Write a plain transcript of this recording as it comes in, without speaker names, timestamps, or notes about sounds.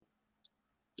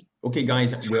Okay,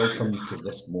 guys, welcome to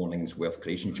this morning's Wealth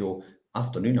Creation Show.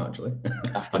 Afternoon, actually.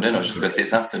 Afternoon, I was just going to say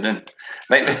it's afternoon.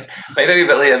 Might be a wee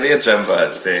bit later there, Jim, but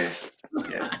it's,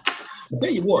 yeah. I'll tell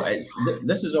you what,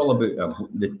 this is all about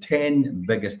the 10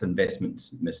 biggest investment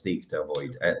mistakes to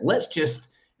avoid. Let's just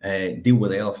deal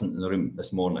with the elephant in the room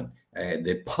this morning.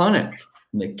 The panic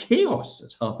and the chaos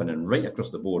that's happening right across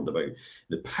the board about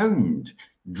the pound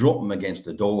dropping against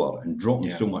the dollar and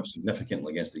dropping so much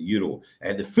significantly against the euro.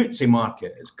 The FTSE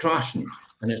market is crashing.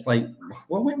 And it's like,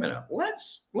 well, wait a minute,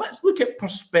 let's look at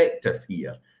perspective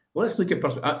here. Let's look at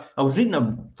perspective. I was reading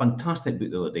a fantastic book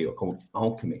the other day called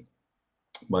Alchemy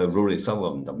by Rory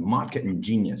Sutherland, a marketing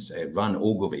genius, Ran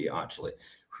Ogilvy actually,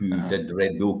 who did the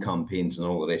Red Bull campaigns and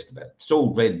all the rest of it.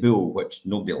 Sold Red Bull, which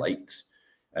nobody likes,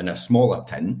 in a smaller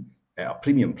tin at a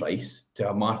premium price to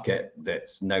a market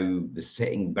that's now the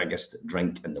second biggest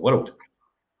drink in the world.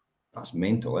 That's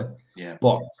mental, eh? Yeah.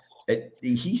 But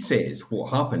he says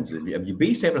what happens if you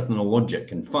base everything on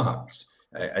logic and facts,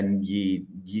 and you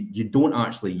don't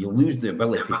actually, you lose the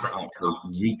ability to actually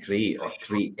recreate or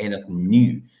create anything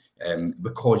new,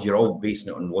 because you're all basing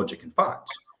it on logic and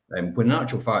facts. When in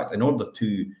actual fact, in order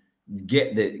to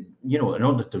get in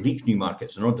order to reach new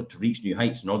markets, in order to reach new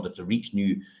heights, in order to reach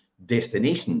new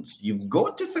destinations, you've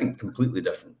got to think completely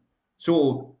different.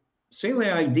 So Sally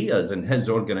Ideas and his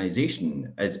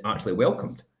organization is actually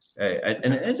welcomed.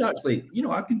 And it is actually,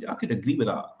 I could agree with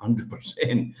that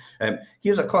 100%.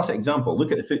 Here's a classic example.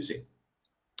 Look at the FTSE.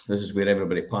 This is where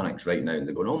everybody panics right now.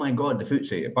 They're going, oh my God, the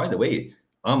FTSE. By the way,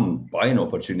 I'm buying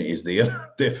opportunities there,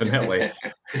 definitely.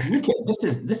 Look at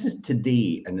this is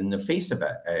today, and in the face of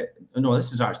it, no,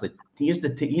 this is actually here's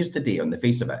today on the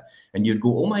face of it, and you'd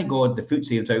go, oh my God, the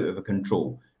FTSE is out of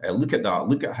control. Look at that.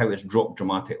 Look at how it's dropped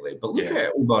dramatically. But look at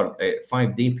it over a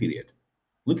 5-day period.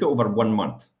 Look at over 1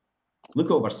 month. Look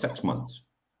at over 6 months.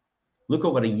 Look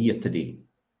over a year today.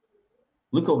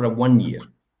 Look over a 1 year.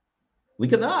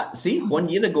 Look at that. See, 1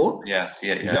 year ago. Yes,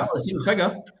 yeah. Exactly the same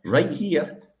figure right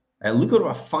here. Look over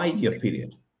a 5-year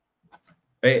period.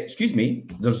 Excuse me,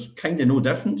 there's kind of no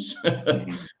difference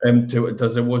to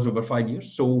as there was over 5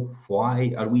 years. So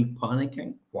why are we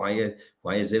panicking? Why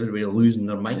is everybody losing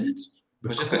their minds? I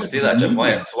was just going to say that, Jim.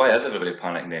 Why is everybody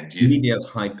panicking then? Media's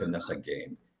hyping this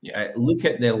again. Yeah. Look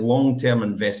at the long-term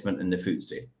investment in the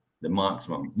FTSE, the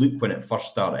maximum. Look when it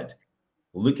first started.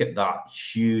 Look at that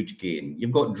huge gain.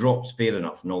 You've got drops, fair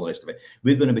enough, and all the rest of it.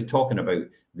 We're going to be talking about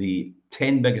the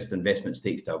 10 biggest investment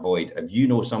mistakes to avoid. If you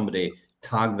know somebody,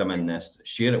 tag them in this,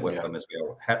 share it with them as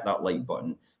well. Hit that like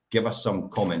button. Give us some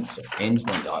comments,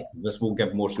 anything like that. This will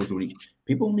give more social reach.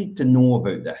 People need to know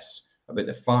about this, about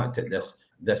the fact that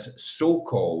this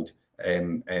so-called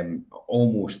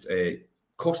almost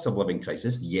cost of living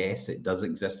crisis. Yes, it does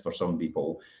exist for some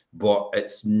people, but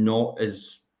it's not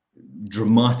as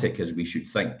dramatic as we should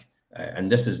think. And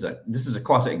this is a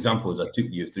classic example as I took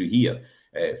you through here.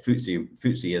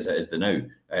 FTSE as it is the now.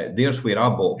 There's where I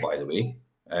bought, by the way,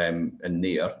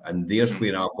 and there's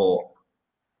where I bought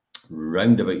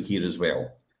round about here as well.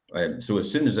 So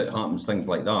as soon as it happens, things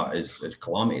like that, as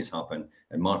calamities happen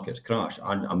and markets crash,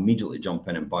 I immediately jump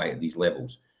in and buy at these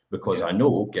levels because I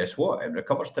know, guess what? It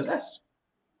recovers to this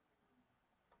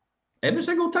every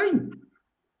single time.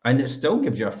 And it still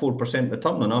gives you a 4%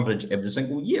 return on average every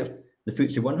single year, the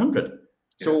FTSE 100.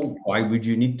 So why would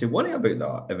you need to worry about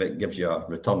that if it gives you a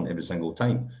return every single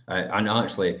time? And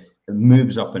actually, it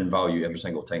moves up in value every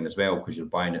single time as well because you're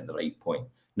buying at the right point.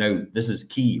 Now, this is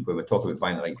key when we talk about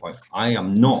buying the right point. I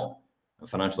am not a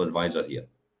financial advisor here.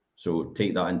 So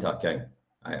take that into account.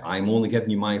 I'm only giving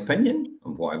you my opinion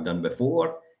on what I've done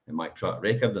before and my track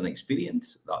record and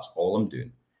experience. That's all I'm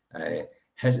doing.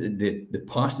 The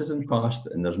past is in the past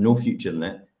and there's no future in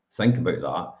it. Think about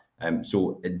that.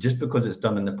 So just because it's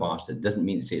done in the past, it doesn't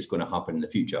mean to say it's going to happen in the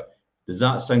future. Does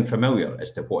that sound familiar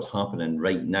as to what's happening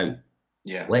right now?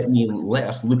 Yeah. Let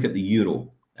us look at the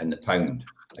euro and the pound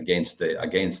against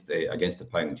the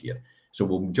pound here. So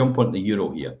we'll jump on the euro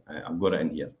here. I've got it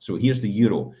in here. So here's the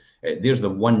euro. There's the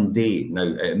 1 day. Now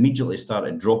it immediately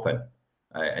started dropping,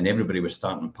 and everybody was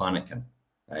starting panicking,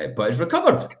 but it's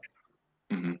recovered.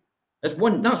 That's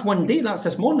 1 day. That's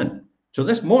this morning. So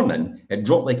this morning, it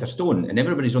dropped like a stone and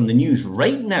everybody's on the news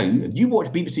right now. If you watch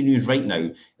BBC News right now,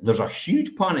 there's a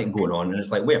huge panic going on and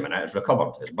it's like, wait a minute, it's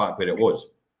recovered. It's back where it was.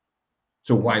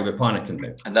 So why are we panicking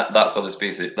now? And that's all the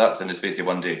space. That's in the space of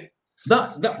 1 day.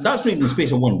 That's not even the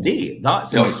space of 1 day.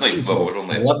 That's in the space of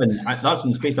 11. That's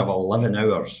in the space of 11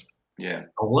 hours. Yeah.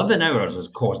 11 hours has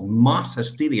caused mass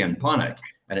hysteria and panic,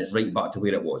 and it's right back to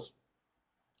where it was.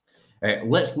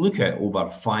 Let's look at over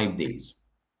 5 days.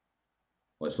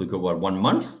 Let's look over 1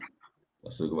 month.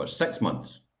 Let's look over 6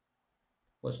 months.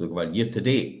 Let's look over year to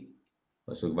date.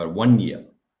 Let's look over 1 year.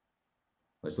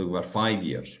 Let's look over 5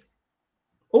 years.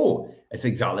 Oh, it's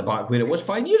exactly back where it was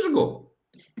 5 years ago.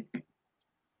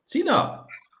 See that?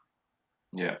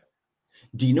 Yeah.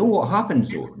 Do you know what happens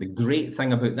though? The great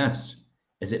thing about this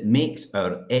is it makes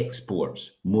our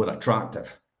exports more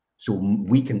attractive. So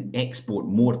we can export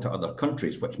more to other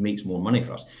countries, which makes more money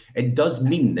for us. It does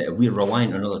mean that if we're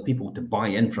reliant on other people to buy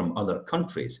in from other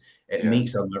countries, it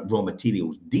makes our raw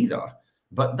materials dearer.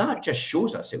 But that just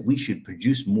shows us that we should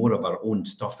produce more of our own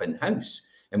stuff in-house,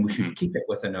 and we should keep it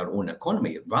within our own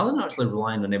economy rather than actually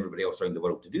relying on everybody else around the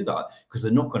world to do that, because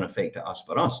they're not going to affect it us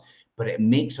for us. But it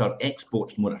makes our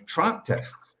exports more attractive.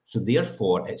 So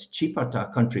therefore, it's cheaper to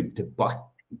a country to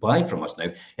buy from us now.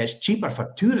 It's cheaper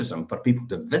for tourism, for people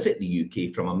to visit the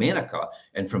UK from America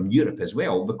and from Europe as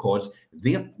well, because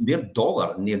their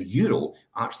dollar and their euro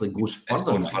actually goes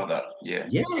further. Yeah.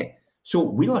 So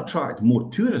we'll attract more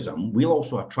tourism. We'll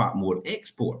also attract more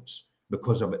exports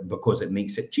because of it, because it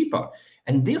makes it cheaper.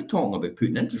 And they're talking about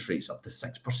putting interest rates up to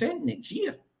 6% next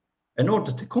year in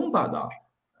order to combat that.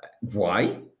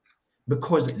 Why?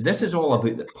 Because this is all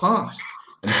about the past,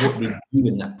 and what they do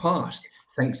in the past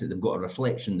thinks that they've got a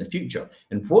reflection in the future.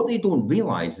 And what they don't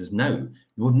realise is now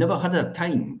we've never had a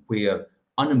time where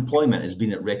unemployment has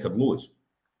been at record lows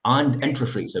and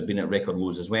interest rates have been at record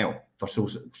lows as well for so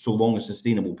long a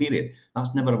sustainable period.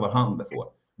 That's never ever happened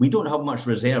before. We don't have much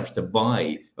reserves to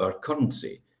buy our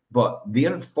currency, but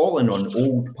they're falling on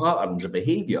old patterns of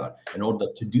behaviour in order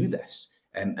to do this,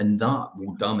 and that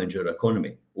will damage our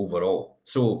economy overall.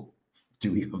 So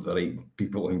do we have the right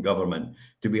people in government?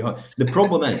 The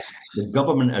problem is the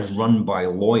government is run by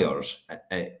lawyers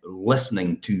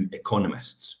listening to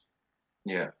economists.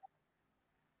 Yeah.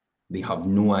 They have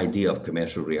no idea of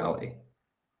commercial reality,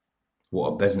 what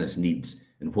a business needs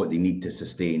and what they need to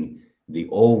sustain.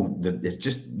 It's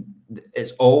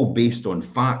all based on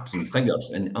facts and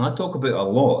figures. And I talk about it a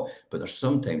lot, but there's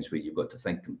sometimes where you've got to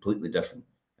think completely different.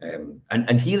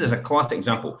 And here is a classic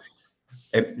example.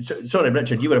 Sorry,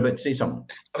 Richard, you were about to say something.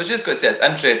 I was just going to say, it's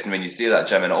interesting when you say that,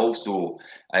 Jim, and also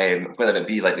whether it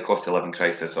be like the cost of living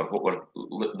crisis or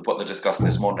what they're discussing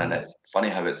this morning. It's funny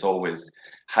how it's always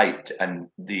hyped, and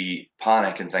the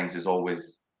panic and things is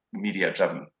always media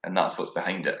driven, and that's what's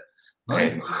behind it.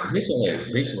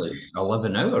 Basically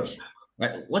 11 hours.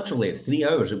 Literally 3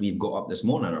 hours that we've got up this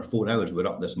morning, or 4 hours we're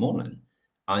up this morning,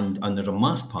 and there's a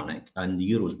mass panic, and the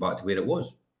euro's back to where it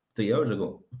was 3 hours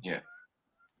ago. Yeah.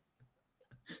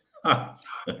 Yeah,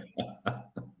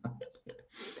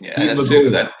 and it's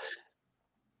true that.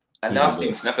 And I've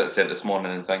seen snippets said this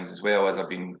morning and things as well as I've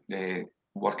been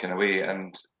working away,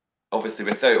 and obviously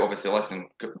without listening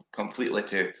completely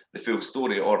to the full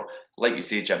story, or like you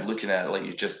say, Jim, looking at it like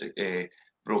you just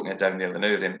broken it down there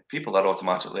now, then people are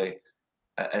automatically,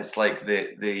 it's like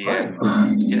that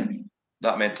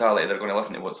mentality, they're going to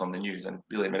listen to what's on the news, and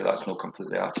really now that's not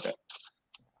completely accurate.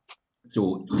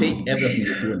 So take everything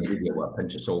you do in the video with a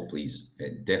pinch of salt, please.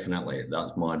 Definitely,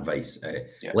 that's my advice.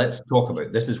 Let's talk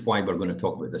about, this is why we're going to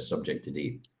talk about this subject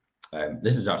today.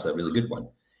 This is actually a really good one.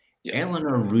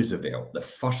 Eleanor Roosevelt, the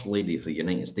First Lady of the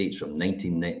United States from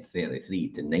 1933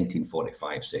 to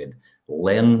 1945, said,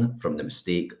 "Learn from the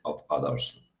mistake of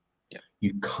others."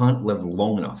 You can't live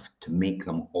long enough to make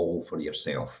them all for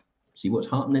yourself. See what's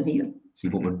happening here? See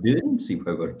what we're doing? See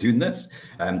how we're doing this?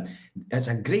 It's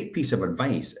a great piece of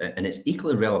advice, and it's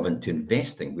equally relevant to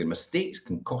investing, where mistakes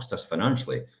can cost us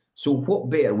financially. So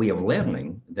what better way of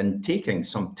learning than taking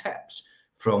some tips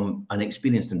from an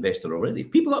experienced investor already?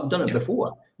 People that have done it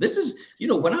before. This is,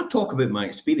 when I talk about my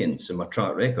experience and my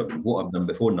track record and what I've done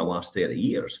before in the last 30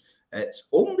 years, it's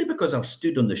only because I've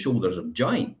stood on the shoulders of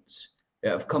giants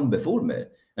that have come before me,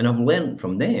 and I've learned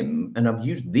from them, and I've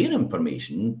used their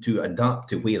information to adapt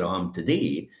to where I am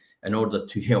today in order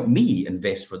to help me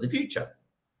invest for the future.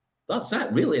 That's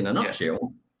that really in a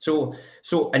nutshell. So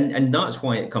that's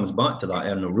why it comes back to that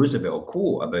Eleanor Roosevelt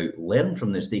quote about learn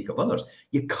from the mistake of others.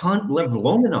 You can't live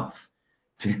long enough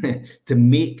to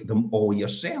make them all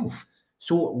yourself.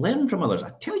 So learn from others.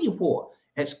 I tell you what,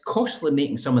 it's costly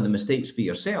making some of the mistakes for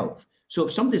yourself. So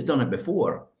if somebody's done it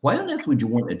before, why on earth would you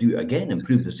want to do it again and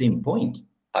prove the same point?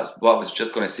 That's what I was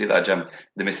just going to say, that, Jim.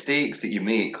 The mistakes that you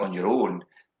make on your own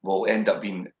will end up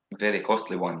being very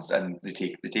costly ones, and they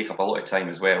take up a lot of time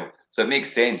as well. So it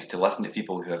makes sense to listen to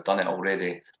people who have done it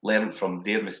already, learn from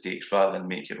their mistakes rather than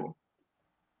make your own.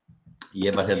 You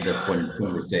ever heard the point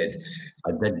who said,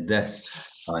 "I did this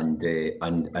and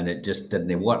it just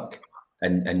didn't work,"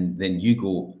 and then you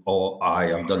go, "Oh,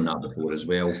 I've done that before as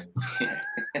well."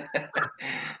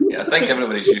 Yeah, I think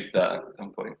everybody's used that at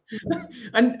some point.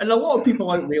 And a lot of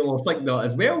people out there will think that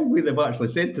as well, where they've actually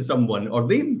said to someone, or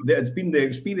it's been their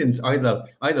experience, either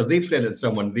they've said it to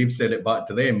someone, they've said it back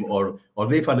to them, or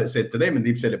they've had it said to them and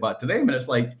they've said it back to them. And it's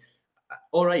like,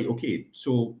 all right, okay,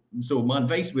 so my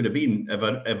advice would have been,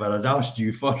 if I had asked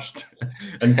you first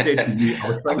and said to you, I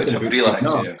was thinking about doing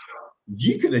that,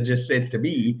 you could have just said to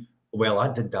me, well,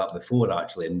 I did that before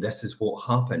actually, and this is what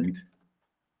happened.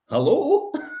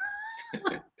 Hello?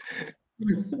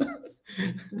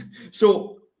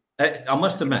 So I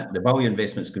must admit, the value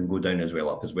investments can go down as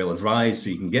well as rise, so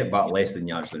you can get back less than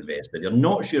you actually invested. If you're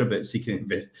not sure about seeking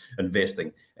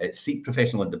investing, seek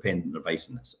professional independent advice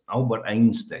on this. Albert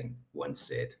Einstein once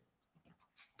said,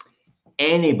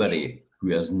 anybody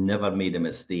who has never made a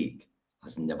mistake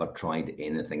has never tried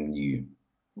anything new.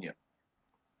 Yeah.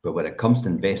 But when it comes to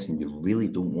investing, you really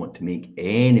don't want to make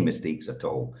any mistakes at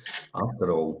all.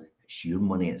 After all, it's your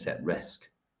money, it's at risk.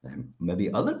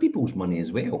 Maybe other people's money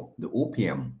as well. The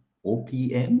OPM,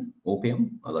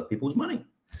 other people's money.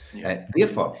 Yeah.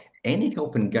 Therefore, any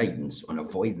help and guidance on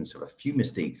avoidance of a few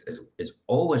mistakes is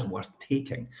always worth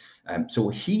taking. So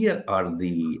here are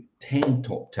the 10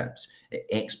 top tips that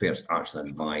experts actually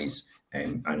advise,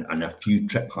 and a few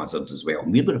trip hazards as well.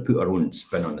 And we're going to put our own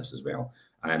spin on this as well.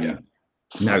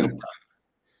 Now,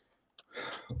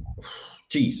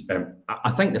 geez,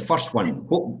 I think the first one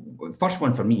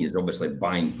for me is obviously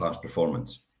buying past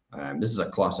performance. This is a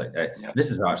classic.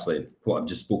 This is actually what I've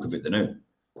just spoke about now.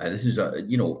 This is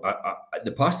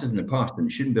the past is in the past, and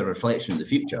it shouldn't be a reflection of the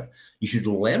future. You should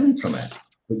learn from it,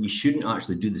 but you shouldn't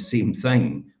actually do the same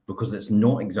thing, because it's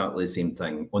not exactly the same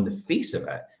thing on the face of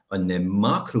it. On the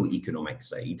macroeconomic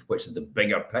side, which is the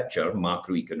bigger picture,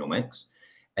 macroeconomics,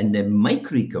 and the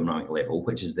microeconomic level,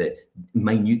 which is the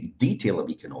minute detail of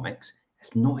economics,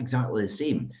 it's not exactly the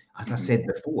same. As I said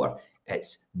before,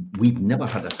 we've never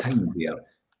had a time where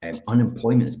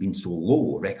unemployment has been so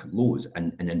low, record lows,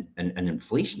 and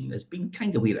inflation has been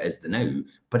kind of where it is now,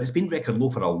 but it's been record low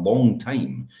for a long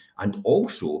time. And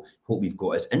also what we've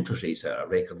got is interest rates at a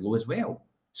record low as well.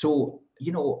 So,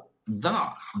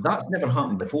 that's never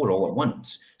happened before all at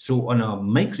once. So on a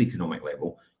microeconomic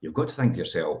level, you've got to think to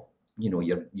yourself,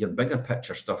 your bigger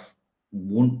picture stuff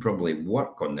won't probably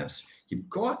work on this. You've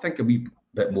got to think a wee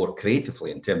bit more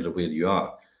creatively in terms of where you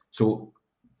are. So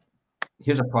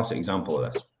here's a classic example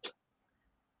of this.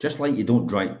 Just like you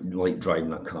don't like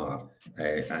driving a car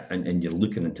and you're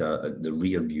looking into the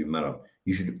rear view mirror,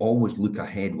 you should always look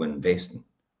ahead when investing.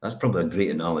 That's probably a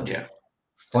great analogy. Yeah.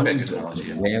 Funds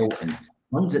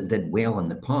that did well in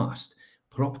the past,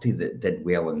 property that did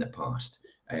well in the past,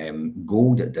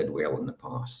 gold that did well in the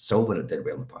past, silver that did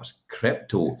well in the past,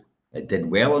 crypto that did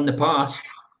well in the past.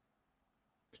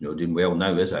 It's not doing well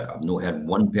now, is it? I've not heard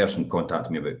one person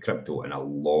contact me about crypto in a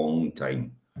long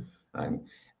time.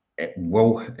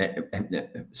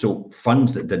 So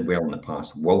funds that did well in the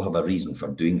past will have a reason for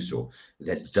doing so.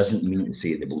 That doesn't mean to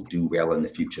say they will do well in the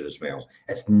future as well.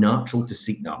 It's natural to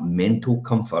seek that mental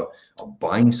comfort of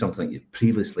buying something you've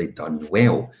previously done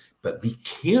well, but be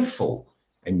careful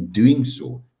in doing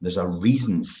so. There's a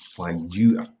reason why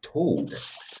you are told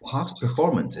past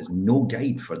performance is no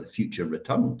guide for the future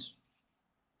returns.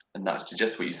 And that's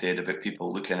just what you said about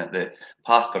people looking at the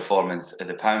past performance of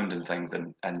the pound and things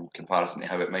in comparison to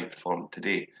how it might perform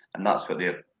today. And that's what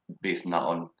they're basing that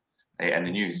on in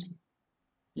the news.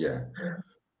 Yeah.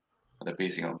 They're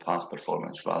basing it on past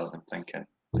performance rather than thinking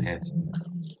ahead.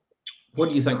 What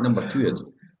do you think number 2 is?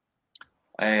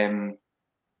 I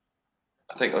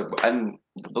think in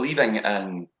believing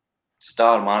in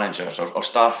star managers or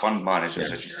star fund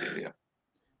managers, as you say there.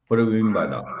 What do we mean by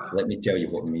that? Let me tell you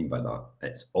what we mean by that.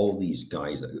 It's all these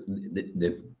guys, dare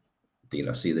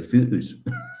I say, the fools.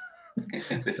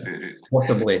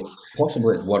 Possibly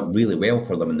it's worked really well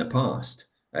for them in the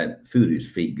past. Furus,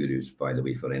 fake gurus, by the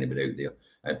way, for anybody out there.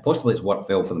 Possibly it's worked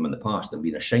well for them in the past and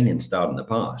been a shining star in the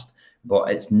past, but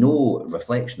it's no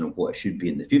reflection of what it should be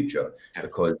in the future,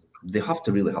 because they have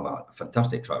to really have a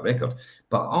fantastic track record.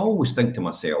 But I always think to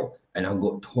myself, and I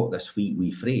got taught this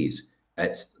wee phrase,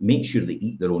 it's make sure they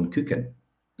eat their own cooking.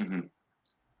 Mm-hmm.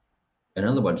 In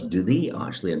other words, do they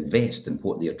actually invest in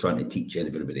what they're trying to teach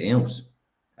everybody else?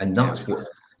 And that's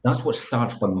what star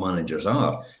fund managers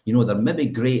are. They're maybe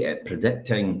great at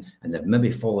predicting, and they've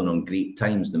maybe fallen on great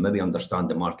times. They maybe understand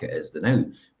the market as they now.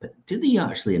 But do they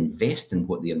actually invest in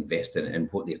what they invest in and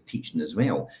what they're teaching as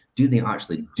well? Do they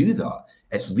actually do that?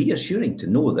 It's reassuring to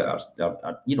know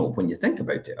that when you think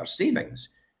about it, our savings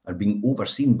are being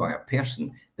overseen by a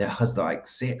person that has that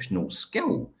exceptional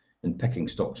skill in picking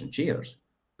stocks and shares.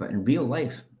 But in real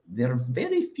life, there are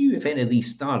very few, if any, of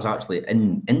these stars actually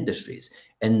in industries,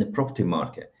 in the property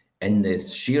market, in the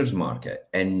shares market,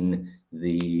 in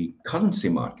the currency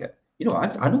market. You know,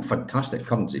 I know fantastic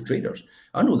currency traders.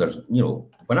 I know there's, you know,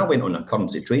 when I went on a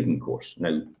currency trading course,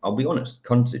 now I'll be honest,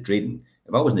 currency trading,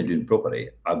 if I wasn't doing property,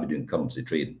 I'd be doing currency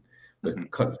trading. But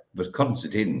with currency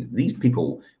trading, these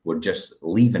people were just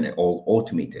leaving it all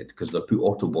automated because they put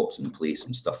Autobots in place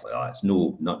and stuff like that. It's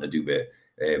nothing to do with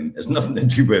it's nothing to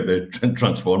do with the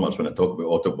Transformers when I talk about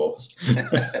Autobots.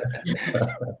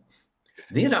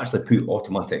 They'd actually put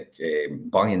automatic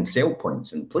buy and sell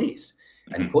points in place.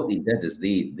 And what they did is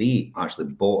they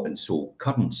actually bought and sold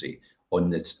currency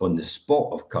on the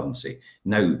spot of currency.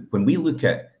 Now, when we look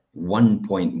at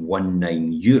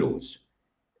 1.19 euros,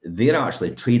 they're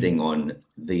actually trading on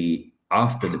the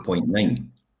after the 0.9.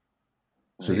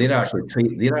 So they're actually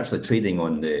trading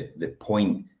on the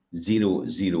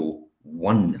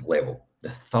 0.001 level, the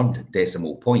third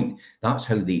decimal point. That's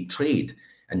how they trade.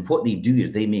 And what they do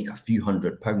is they make a few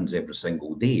 £100 every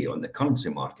single day on the currency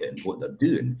market. And what they're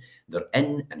doing, they're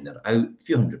in and they're out, a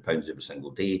few £100 every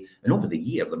single day. And over the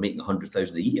year, they're making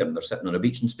 100,000 a year and they're sitting on a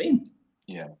beach in Spain.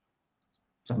 Yeah.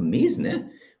 It's amazing, eh?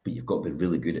 But you've got to be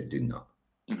really good at doing that.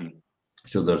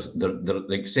 So the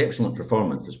exceptional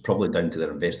performance is probably down to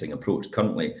their investing approach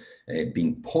currently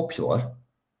being popular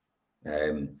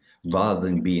rather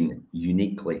than being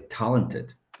uniquely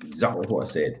talented. Exactly what I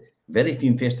said. Very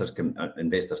few investors can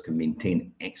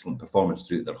maintain excellent performance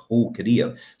throughout their whole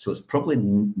career. So it's probably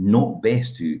not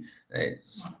best to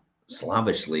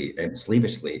slavishly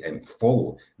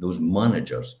follow those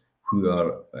managers who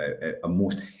are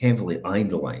most heavily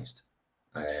idolized.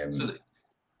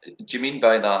 Do you mean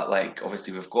by that, like,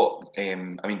 obviously we've got, I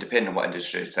mean, depending on what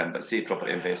industry it's in, but say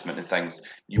property investment and things,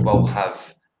 you will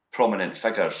have prominent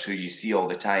figures who you see all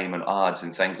the time on ads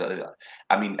and things like that.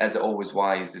 I mean, is it always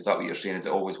wise, is that what you're saying, is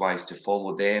it always wise to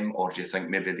follow them? Or do you think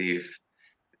maybe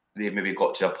they've maybe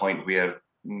got to a point where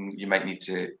you might need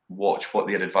to watch what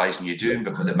they're advising you doing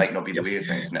because it might not be the way of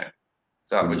things now?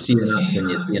 When you see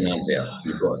an advert,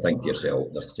 you've got to think to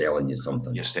yourself, they're selling you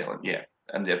something. You're selling, yeah.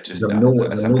 And they're just they're not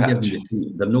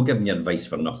giving you advice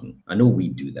for nothing. I know we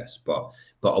do this, but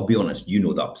I'll be honest, you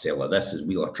know the upsell of this is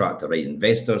we'll attract the right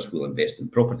investors, we'll invest in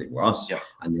property with us,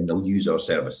 and then they'll use our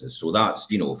services. So that's,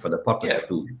 you know, for the purpose of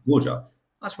full disclosure,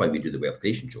 that's why we do the Wealth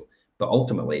Creation Show. But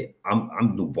ultimately,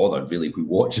 I'm no bothered really who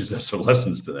watches this or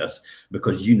listens to this,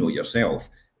 because you know yourself,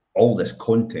 all this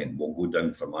content will go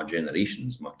down for my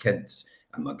generations, my kids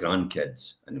and my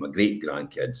grandkids and my great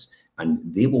grandkids. And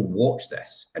they will watch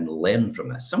this and learn from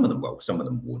this. Some of them will, some of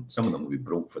them won't. Some of them will be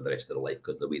broke for the rest of their life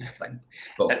because of the way they think.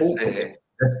 But hopefully,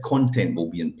 this content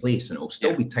will be in place and it'll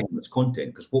still be timeless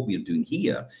content, because what we're doing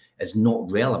here is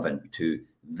not relevant to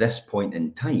this point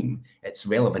in time. It's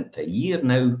relevant to a year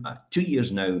now, 2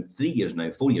 years now, 3 years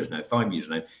now, 4 years now, 5 years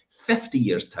now, 50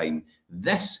 years time.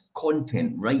 This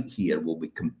content right here will be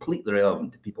completely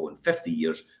relevant to people in 50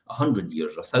 years, 100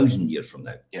 years, 1,000 years from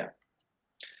now.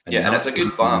 And it's a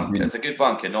good bank. It's a good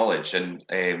bank of knowledge. And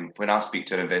when I speak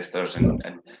to investors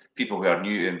and people who are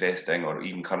new to investing or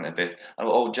even current investors,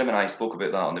 Jim and I spoke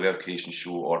about that on the Wealth Creation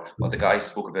Show, or the guys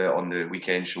spoke about it on the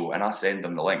weekend show, and I send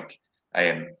them the link.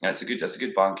 And it's a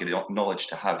good bank of knowledge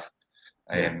to have.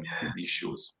 These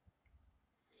shows.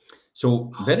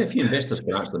 So very few investors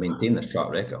can actually maintain this track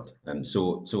record, and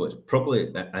so it's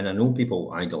probably, and I know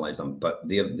people idolize them, but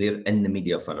they're in the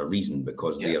media for a reason,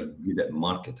 because they are good at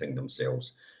marketing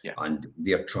themselves, and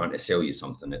they're trying to sell you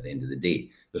something. At the end of the day,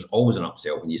 there's always an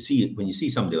upsell. When you see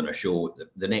somebody on a show,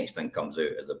 the next thing comes out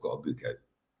is they've got a book out,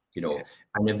 you know.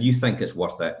 And if you think it's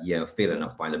worth it, fair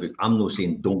enough, buy the book. I'm not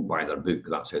saying don't buy their book,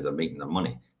 that's how they're making their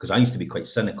money, because I used to be quite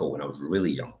cynical when I was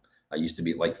really young. I used to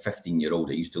be like 15-year-old.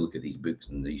 I used to look at these books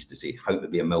and they used to say how to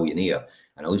be a millionaire.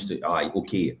 And I used to,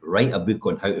 write a book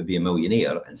on how to be a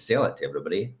millionaire and sell it to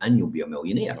everybody and you'll be a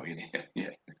millionaire.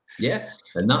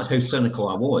 And that's how cynical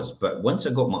I was. But once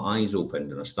I got my eyes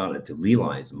opened and I started to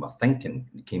realize, and my thinking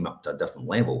came up to a different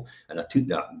level, and I took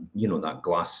that, that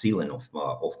glass ceiling off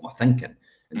my thinking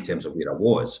in terms of where I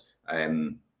was,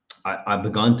 I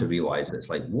began to realize that it's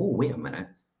like, whoa, wait a minute.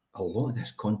 A lot of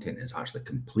this content is actually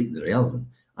completely irrelevant.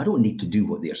 I don't need to do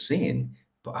what they're saying,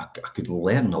 but I could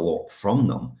learn a lot from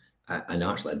them and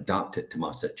actually adapt it to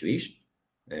my situation.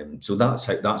 So that's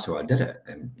how I did it.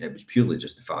 It was purely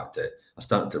just the fact that I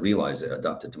started to realize that I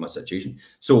adapted to my situation.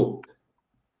 So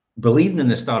believing in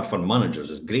the star fund managers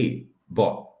is great,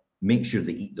 but make sure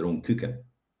they eat their own cooking.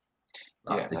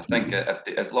 I think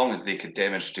as long as they could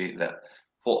demonstrate that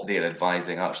what they're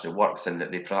advising actually works and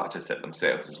that they practice it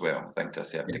themselves as well, I think to a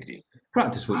certain degree.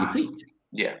 Practice what you preach.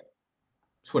 Yeah.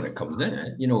 That's what it comes down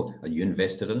to. Are you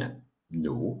invested in it?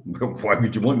 No, why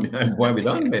would you want me? Why would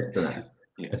I invest in it?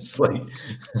 Yeah. It's like,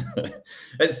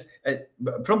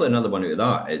 probably another one out of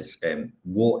that is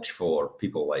watch for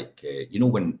people like, you know,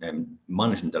 when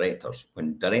managing directors,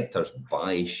 when directors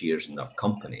buy shares in their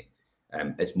company,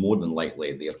 it's more than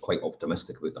likely they're quite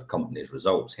optimistic about their company's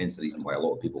results. Hence the reason why a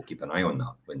lot of people keep an eye on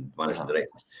that when managing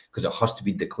directors, because it has to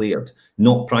be declared.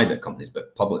 Not private companies,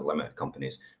 but public limited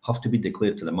companies have to be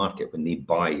declared to the market when they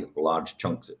buy large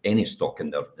chunks of any stock in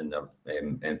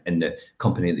the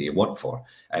company that they work for.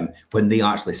 When they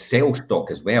actually sell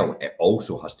stock as well, it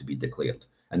also has to be declared.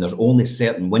 And there's only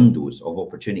certain windows of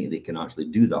opportunity they can actually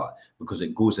do that, because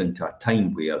it goes into a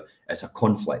time where it's a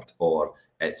conflict, or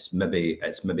it's maybe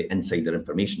insider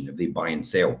information if they buy and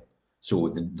sell. So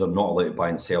they're not allowed to buy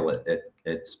and sell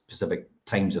at specific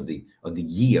times of the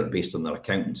year based on their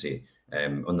accountancy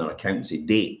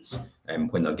dates,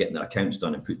 when they're getting their accounts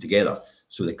done and put together.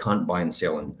 So they can't buy and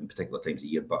sell in particular times of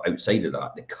year, but outside of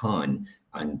that they can.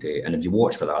 And if you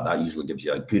watch for that, that usually gives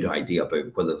you a good idea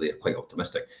about whether they're quite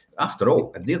optimistic. After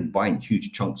all, if they're buying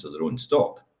huge chunks of their own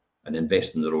stock and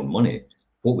investing their own money,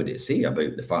 what would it say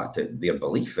about the fact that their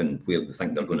belief in where they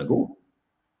think they're going to go?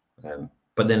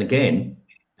 But then again,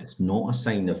 it's not a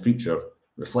sign of future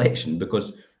reflection,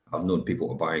 because I've known people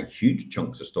to buy huge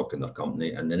chunks of stock in their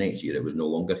company, and the next year it was no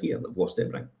longer here. They've lost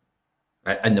everything.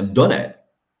 And they've done it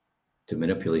to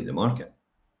manipulate the market.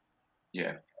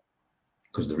 Yeah.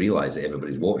 Because they realise that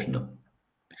everybody's watching them.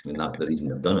 And that's the reason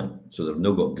they've done it. So they've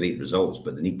now got great results,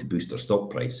 but they need to boost their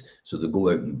stock price. So they go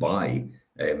out and buy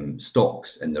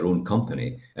stocks in their own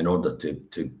company in order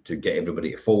to get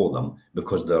everybody to follow them,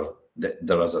 because they're,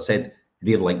 as I said,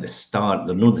 they're like the star.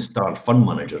 They're not the star fund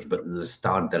managers, but they're the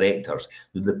star directors.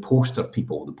 They're the poster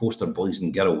people, the poster boys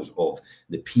and girls of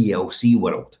the PLC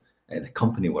world, the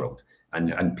company world.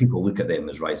 And people look at them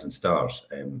as rising stars,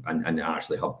 and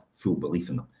actually have full belief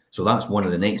in them. So that's one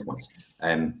of the next ones.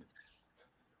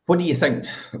 What do you think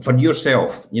for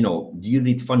yourself? You know, do you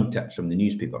read fund tips from the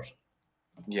newspapers?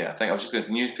 Yeah, I think I was just going to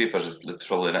say newspapers is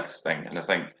probably the next thing, and I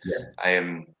think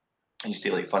you say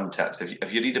like fund tips.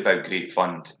 If you read about great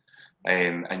fund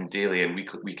and daily and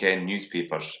weekend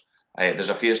newspapers, there's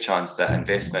a fair chance that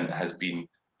investment has been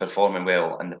performing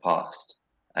well in the past,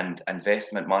 and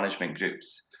investment management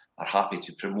groups are happy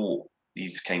to promote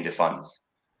these kind of funds.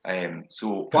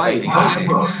 So Why?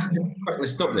 providing Quickly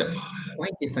stop there. Why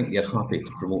do you think they're happy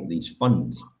to promote these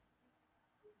funds?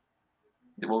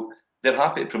 well, they're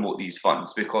happy to promote these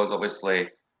funds because obviously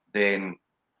then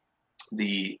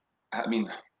I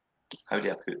mean, how do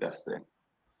I put this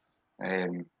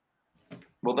then?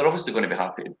 Well, they're obviously going to be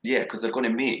happy, yeah, because they're going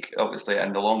to make, obviously,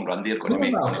 in the long run, they're going to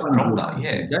make money from that,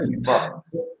 yeah. But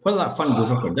whether that fund goes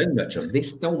up or down, Richard, they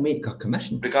still make a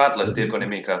commission. Regardless, they're going to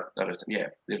make they're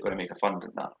going to make a fund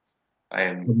in that.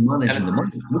 Managing the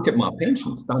money. Look at my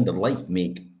pension. Standard Life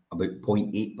make about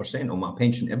 0.8% on my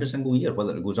pension every single year,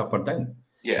 whether it goes up or down.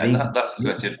 Yeah, and that's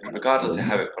what I said. Regardless of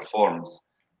how it performs,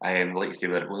 like you say,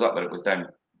 whether it goes up or it goes down,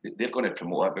 they're going to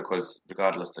promote it because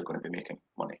regardless, they're going to be making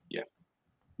money. Yeah.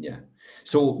 Yeah.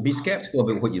 So be skeptical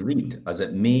about what you read, as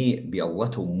it may be a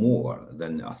little more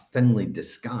than a thinly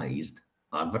disguised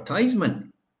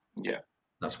advertisement. Yeah.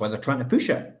 That's why they're trying to push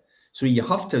it. So you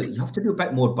have to do a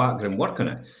bit more background work on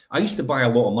it. I used to buy a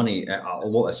lot of money, a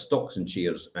lot of stocks and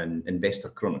shares in Investor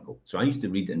Chronicle. So I used to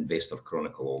read Investor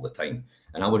Chronicle all the time,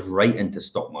 and I was right into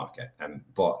stock market.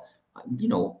 But you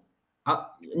know,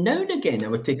 now and again I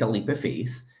would take a leap of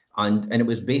faith, and it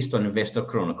was based on Investor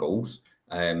Chronicles,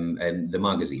 the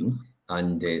magazine,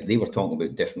 and they were talking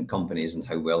about different companies and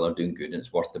how well they're doing good, and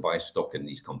it's worth to buy stock in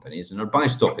these companies, and I'd buy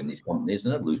stock in these companies,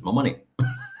 and I'd lose my money.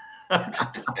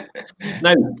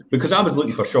 Now, because I was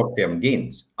looking for short-term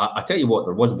gains, I tell you what,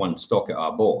 there was one stock that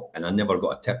I bought, and I never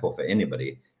got a tip off at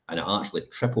anybody, and it actually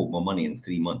tripled my money in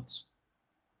 3 months.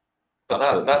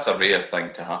 But that's a rare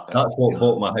thing to happen. That's what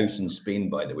bought my house in Spain,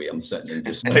 by the way. I'm sitting in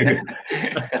just now.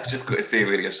 I've just got to say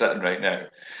where you're sitting right now.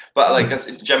 But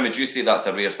like, Jim, would you say that's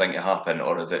a rare thing to happen,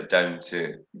 or is it down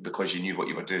to because you knew what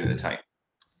you were doing at the time?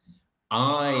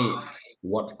 I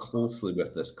worked closely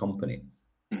with this company,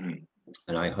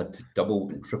 and I had to double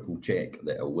and triple check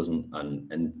that it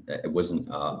wasn't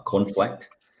a conflict,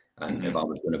 and if I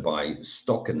was going to buy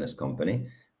stock in this company.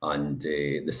 And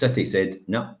the city said,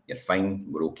 no, you're fine.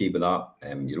 We're okay with that.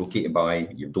 You're okay to buy.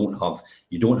 You don't have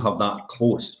that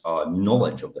close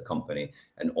knowledge of the company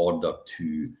in order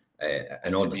to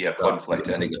be a conflict.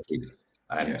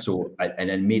 So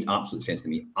it made absolute sense to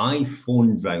me. I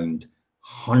phoned round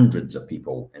hundreds of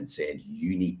people and said,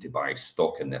 you need to buy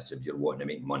stock in this if you're wanting to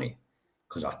make money,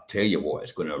 because I tell you what,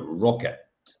 it's going to rocket.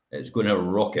 It's going to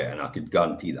rocket, and I could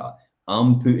guarantee that.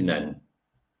 I'm putting in,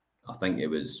 I think it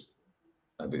was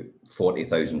about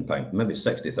 £40,000, maybe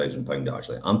 £60,000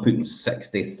 actually. I'm putting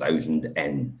 60,000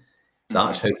 in.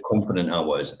 That's how confident I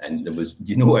was. And there was,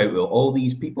 you know, out of all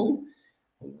these people,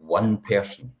 one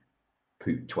person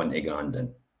put 20 grand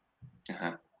in.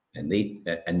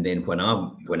 And then when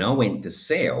I went to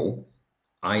sell,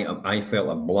 I felt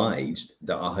obliged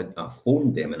that I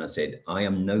phoned them and I said, I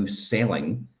am now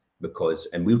selling because,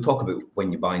 and we'll talk about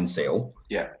when you buy and sell.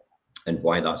 Yeah. And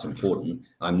why that's important.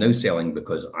 I'm now selling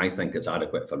because I think it's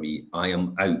adequate for me. I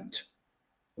am out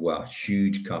with a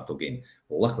huge capital gain.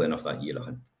 Luckily enough, that year I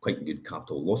had quite good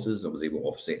capital losses. I was able to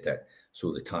offset it.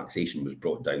 So the taxation was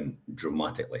brought down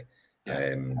dramatically.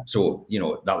 Yeah. So, you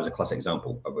know, that was a classic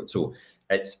example of it. So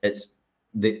it's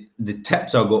the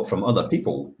tips I got from other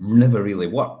people never really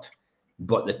worked.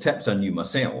 But the tips I knew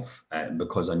myself,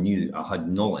 because I knew I had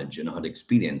knowledge and I had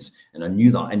experience and I knew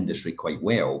that industry quite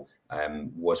well,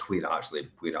 was where I actually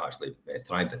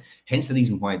thrived in. Hence the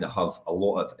reason why they have a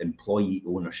lot of employee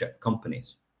ownership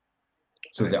companies.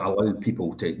 So they allow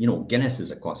people to, you know, Guinness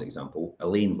is a classic example.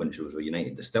 Elaine, when she was with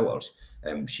United Distillers,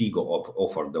 she got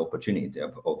offered the opportunity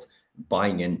of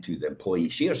buying into the employee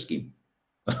share scheme.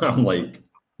 I'm like,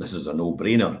 this is a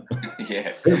no-brainer.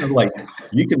 Yeah. I'm like,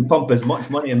 you can pump as much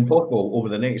money as possible over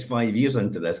the next 5 years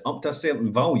into this up to a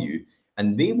certain value,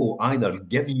 and they will either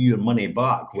give you your money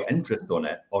back with interest on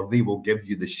it, or they will give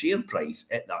you the share price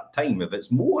at that time if it's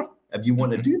more, if you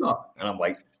want to do that. And I'm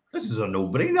like, this is a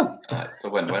no-brainer. It's a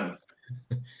win-win.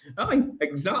 Aye,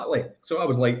 exactly. So I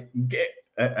was like,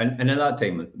 and at that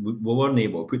time, we weren't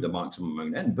able to put the maximum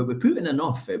amount in, but we put in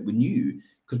enough that we knew,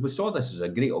 because we saw this as a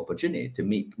great opportunity to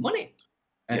make money.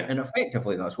 And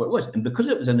effectively, that's what it was. And because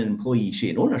it was an employee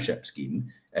share ownership scheme,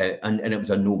 and it was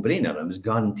a no-brainer, it was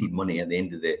guaranteed money at the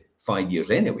end of the 5 years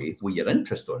anyway, with your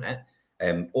interest on it,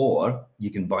 or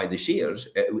you can buy the shares,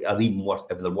 are even worth,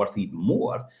 if they're worth even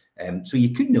more. So you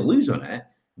couldn't lose on it.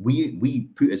 We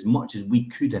put as much as we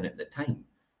could in at the time,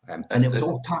 and it was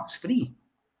all tax-free.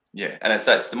 Yeah, and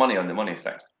that's the money on the money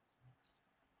thing.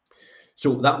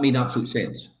 So that made absolute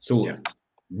sense. So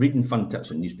reading fund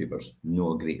tips in newspapers,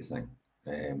 not a great thing.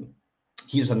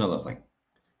 Here's another thing.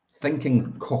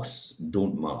 Thinking costs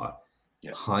don't matter.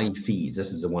 High fees,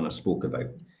 this is the one I spoke about,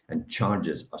 and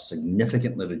charges are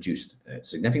significantly reduced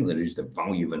the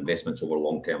value of investments over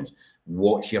long terms.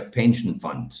 Watch your pension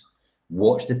funds.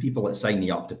 Watch the people that sign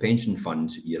you up to pension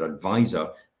funds, your advisor.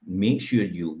 Make sure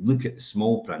you look at the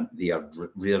small print. They're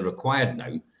required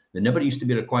now. They never used to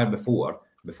be required before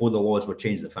the laws were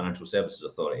changed, the Financial Services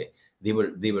Authority. They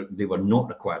were not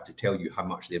required to tell you how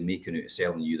much they're making out of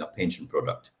selling you that pension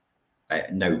product.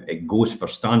 Now it goes for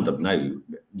standard now.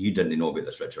 You didn't know about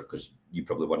this, Richard, because you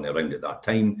probably weren't around at that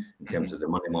time in terms of the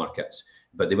money markets,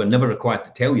 but they were never required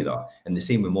to tell you that. And the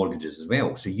same with mortgages as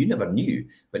well. So you never knew,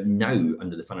 but now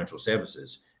under the financial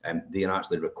services, they are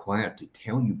actually required to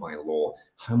tell you by law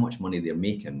how much money they're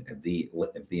making if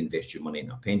they invest your money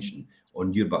in a pension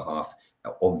on your behalf,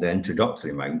 of the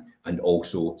introductory amount, and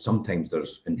also sometimes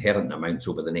there's inherent amounts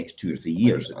over the next 2 or 3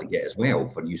 years that they get as well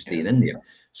for you staying in there.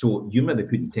 So you may be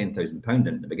putting £10,000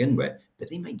 in to begin with, but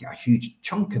they might get a huge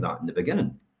chunk of that in the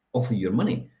beginning off of your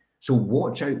money. So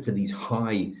watch out for these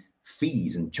high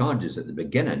fees and charges at the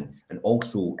beginning, and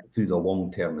also through the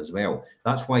long term as well.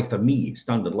 That's why for me,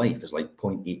 Standard Life is like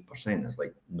 0.8%. It's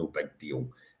like no big deal.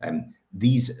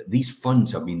 These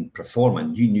funds have been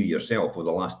performing, you knew yourself, over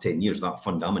the last 10 years, that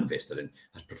fund I'm invested in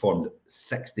has performed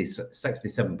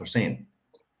 67%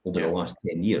 over the last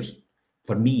 10 years.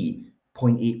 For me,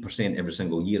 0.8% every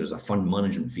single year as a fund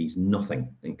management fee is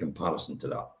nothing in comparison to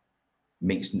that.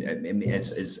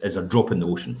 It's a drop in the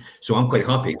ocean. So I'm quite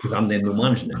happy because I'm then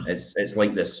managing it. It's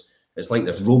like this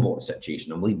robot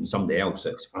situation. I'm leaving somebody else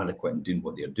that's adequate and doing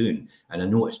what they're doing. And I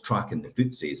know it's tracking the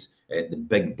FTSEs, the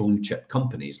big blue chip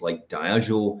companies like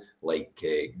Diageo, like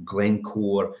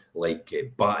Glencore, like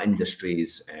BAT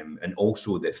Industries, and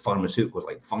also the pharmaceuticals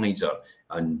like Pfizer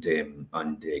and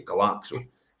Glaxo.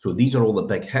 So these are all the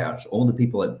big hitters, all the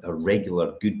people that are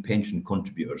regular good pension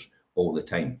contributors all the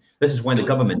time. This is why the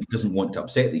government doesn't want to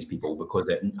upset these people, because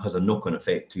it has a knock-on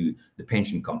effect to the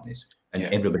pension companies and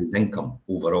everybody's income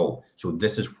overall. So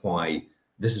this is why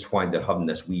they're having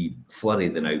this wee flurry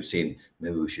now, saying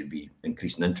maybe we should be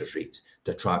increasing interest rates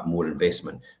to attract more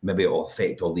investment. Maybe it'll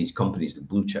affect all these companies, the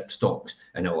blue chip stocks,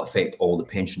 and it'll affect all the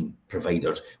pension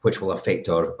providers, which will affect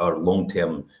our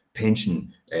long-term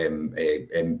pension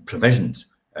provisions.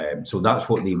 So that's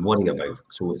what they worry about.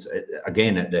 So it's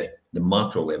again at the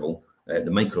macro level, the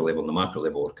micro level and the macro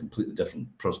level are completely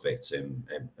different prospects in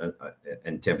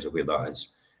terms of where that is.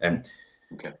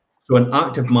 So an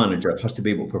active manager has to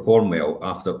be able to perform well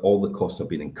after all the costs have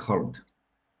been incurred.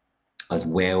 As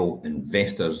well,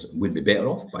 investors would be better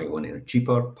off by owning a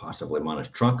cheaper, passively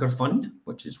managed tracker fund,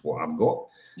 which is what I've got.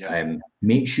 Yeah.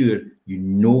 Make sure you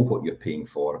know what you're paying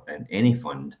for in any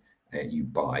fund you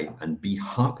buy, and be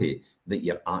happy that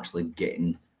you're actually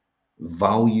getting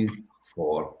value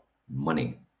for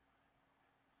money.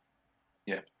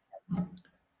 Yeah.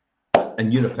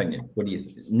 In your opinion, what do you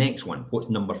think? Next one, what's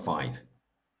number 5?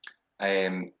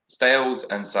 Styles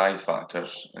and size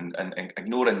factors, and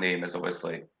ignoring them is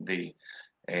obviously the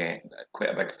quite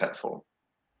a big pitfall.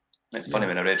 It's funny,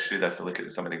 when I read through this, I look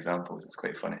at some of the examples, it's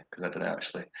quite funny because I didn't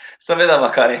actually, some of them I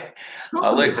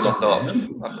looked and I thought,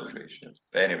 I'm not really sure.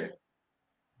 But anyway.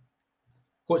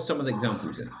 What's some of the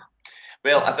examples then?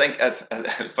 Well, I think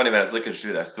it's funny when I was looking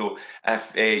through this. So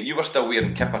if you were still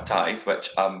wearing kipper ties, which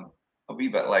I'm a wee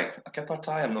bit like, a kipper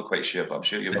tie, I'm not quite sure, but I'm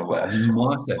sure you know what. It's a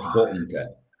massive bottom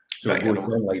tip. So Right, it goes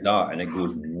down like that, and it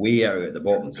goes way out at the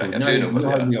bottom. So Right, I now do you know what know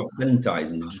they how are. we have thin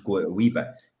ties and they just go out a wee bit.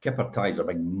 Kipper ties are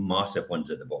big, massive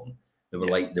ones at the bottom. They were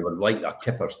like a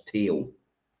kipper's tail.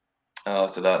 Oh,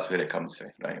 so that's where it comes from.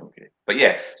 Right, okay. But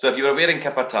yeah, so if you were wearing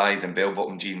kipper ties and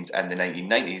bell-bottom jeans in the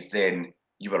 1990s, then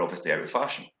you were obviously out of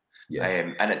fashion.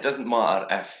 Yeah. And it doesn't matter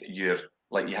if you're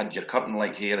like you had your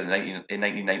curtain-like hair in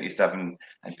 1997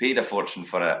 and paid a fortune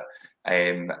for it.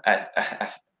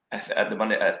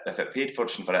 If it paid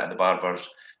fortune for it at the barbers,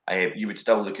 you would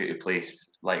still look out of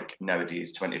place like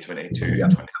nowadays, 2022,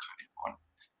 2021.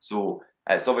 So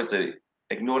it's obviously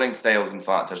ignoring styles and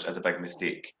factors is a big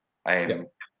mistake. And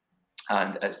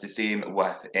it's the same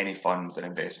with any funds and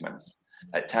investments.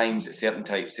 At times, certain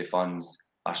types of funds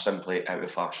are simply out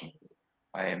of fashion.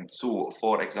 So,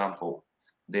 for example,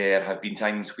 there have been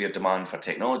times where demand for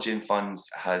technology in funds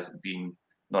has been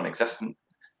non-existent,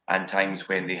 and times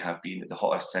when they have been the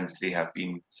hottest since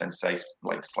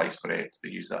sliced bread. They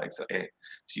use that to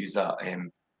use that.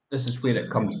 This is where it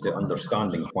comes to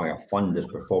understanding why a fund is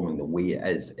performing the way it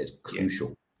is. It's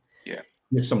crucial. Yeah.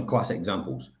 Here's some classic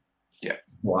examples. Yeah.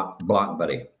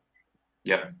 BlackBerry.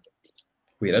 Yep.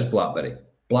 Where is BlackBerry?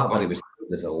 BlackBerry was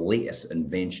the latest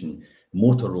invention.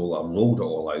 Motorola rolled it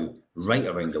all out right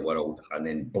around the world, and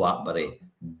then BlackBerry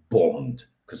bombed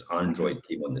because Android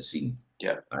came on the scene.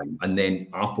 Yeah. And then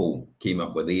Apple came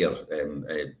up with their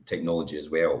technology as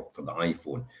well for the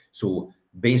iPhone. So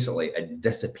basically, it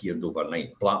disappeared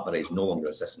overnight. BlackBerry is no longer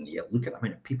existing yet. Look at how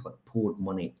many people had poured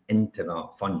money into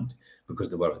that fund because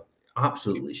they were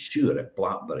absolutely sure that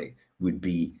BlackBerry would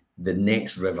be the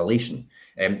next revelation.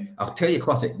 I'll tell you a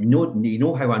classic. You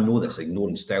know how I know this,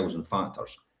 ignoring styles and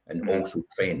factors and also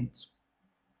trends.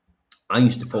 I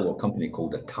used to follow a company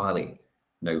called Atari.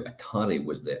 Now, Atari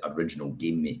was the original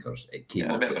game makers. It came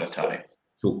up with Atari.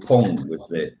 So Pong was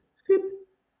the beep,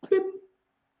 beep,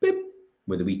 beep,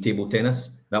 with the wee table tennis.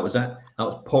 That was it. That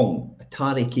was Pong.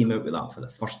 Atari came out with that for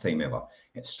the first time ever.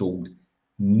 It sold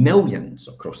millions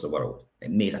across the world.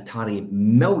 It made Atari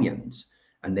millions.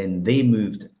 And then they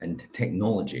moved into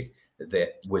technology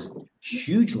that was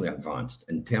hugely advanced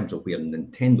in terms of where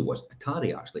Nintendo was.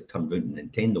 Atari actually turned around to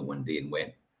Nintendo one day and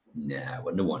went, nah,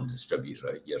 we're no one to distribute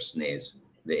your SNES,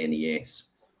 the NES.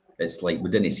 It's like we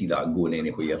didn't see that going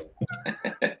anywhere.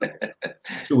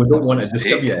 So we don't want to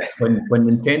distribute it. When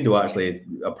Nintendo actually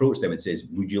approached them and says,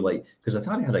 would you like, because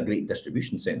Atari had a great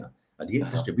distribution center, a great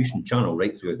distribution channel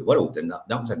right throughout the world, and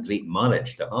that was a great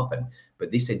marriage to happen.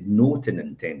 But they said no to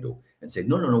Nintendo and said,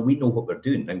 no, we know what we're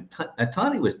doing. And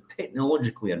Atari was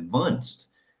technologically advanced.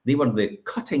 They were the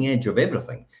cutting edge of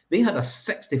everything. They had a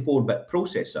 64-bit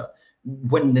processor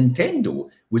when Nintendo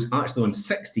was actually on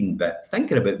 16-bit,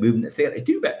 thinking about moving to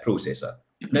 32-bit processor.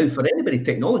 Now, for anybody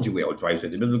technology-wise, they're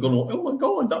going, oh my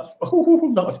God, that's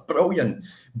brilliant.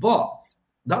 But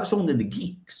that's only the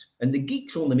geeks, and the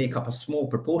geeks only make up a small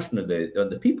proportion of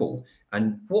the people.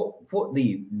 And what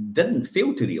they didn't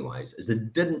fail to realize is they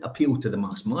didn't appeal to the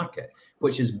mass market,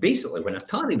 which is basically when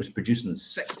Atari was producing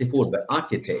 64-bit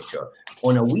architecture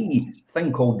on a wee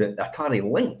thing called the Atari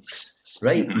Lynx,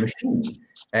 right, machine.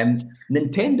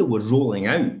 Nintendo was rolling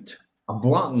out a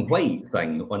black and white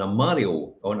thing on a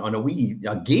Mario, on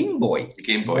a Game Boy.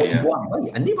 Game Boy, yeah. Black and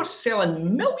white, and they were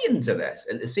selling millions of this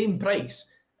at the same price.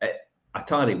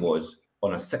 Atari was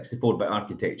on a 64-bit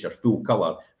architecture, full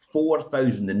color,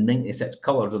 4,096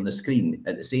 colors on the screen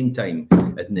at the same time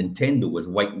as Nintendo was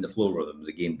wiping the floor with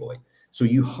the Game Boy. So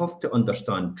you have to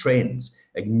understand trends.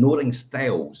 Ignoring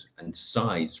styles and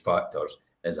size factors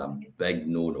is a big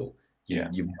no-no.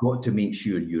 You've got to make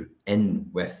sure you're in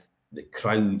with the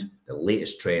crowd, the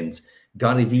latest trends.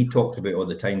 Gary V talks about all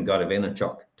the time. Gary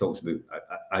Vaynerchuk talks about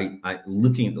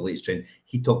looking at the latest trend.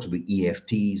 He talks about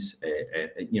EFTs,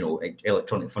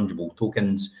 electronic fungible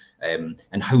tokens, and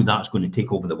how that's going to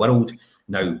take over the world.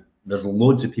 Now, There's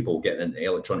loads of people getting into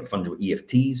electronic funds with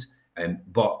EFTs,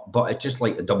 but it's just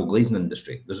like the double glazing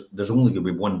industry. There's only going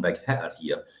to be one big hitter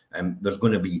here. There's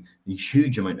going to be a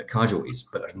huge amount of casualties,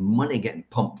 but there's money getting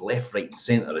pumped left, right, and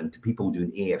centre into people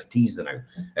doing EFTs now.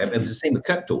 It was the same with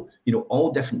crypto. You know,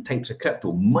 all different types of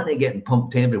crypto, money getting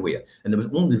pumped everywhere, and there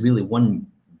was only really one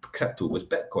crypto, was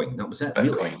Bitcoin. That was it.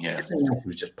 Bitcoin, really. yeah. Everything else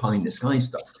was just pie in the sky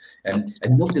stuff, and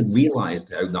nobody realised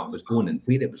how that was going and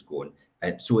where it was going.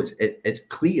 And so it's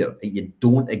clear that you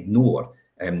don't ignore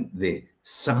the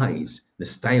size, the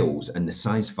styles, and the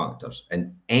size factors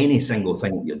in any single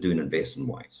thing that you're doing investing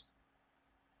wise.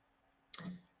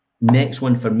 Next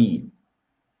one for me,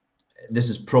 this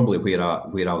is probably where I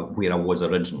was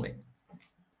originally.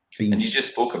 And you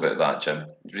just spoke about that, Jim,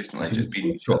 recently. Just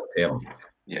being short term.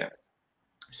 Yeah.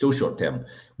 So short term.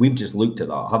 We've just looked at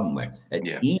that, haven't we?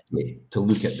 It's easy to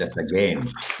look at this again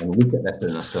and look at this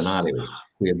in a scenario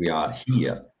where we are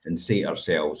here and say to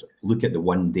ourselves, look at the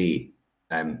 1 day.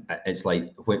 It's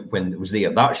like when it was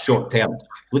there, that short term,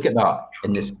 look at that.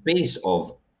 In the space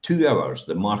of 2 hours,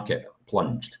 the market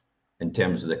plunged in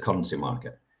terms of the currency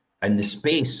market. In the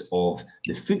space of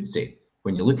the FTSE,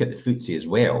 when you look at the FTSE as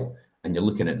well, and you're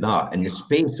looking at that, in the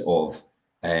space of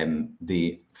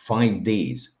the 5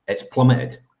 days, it's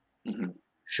plummeted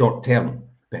short term.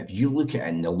 But if you look at it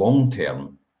in the long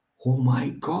term, oh my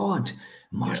God,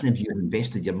 imagine if you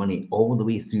invested your money all the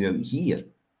way throughout here.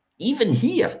 Even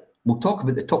here, we'll talk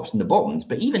about the tops and the bottoms,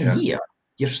 but even here,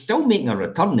 you're still making a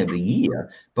return every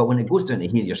year. But when it goes down to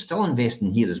here, you're still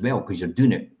investing here as well, because you're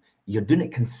doing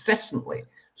it consistently.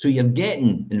 So you're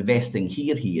getting investing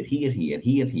here. So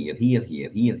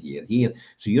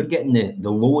you're getting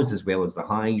the lows as well as the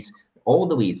highs all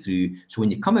the way through. So when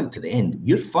you come out to the end,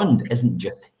 your fund isn't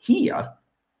just here,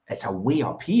 it's a way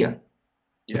up here.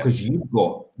 Because you've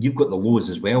got the lows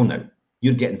as well now.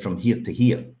 You're getting from here to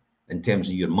here in terms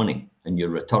of your money and your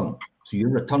return. So your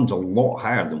return's a lot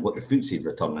higher than what the FTSE is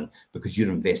returning because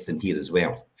you're investing here as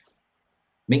well.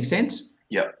 Make sense?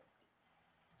 Yeah.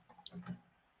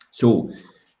 So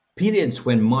periods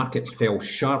when markets fell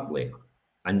sharply,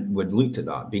 and we'd looked at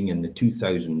that being in the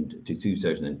 2000 to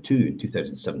 2002,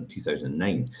 2007,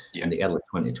 2009, and the early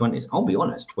 2020s. I'll be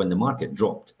honest, when the market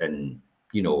dropped in,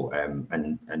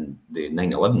 and the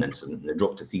 9/11 incident, and it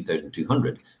dropped to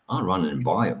 3,200, I ran and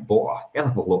bought a hell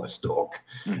of a lot of stock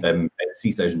at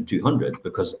 3,200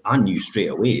 because I knew straight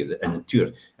away that in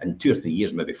 2 or 3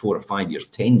 years, maybe 4 or 5 years,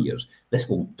 10 years, this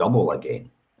will double again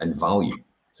in value.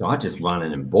 So I just ran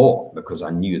in and bought because I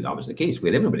knew that was the case,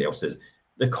 where everybody else says,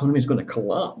 the economy is going to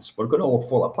collapse, we're going to all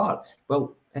fall apart.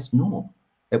 Well, it's not.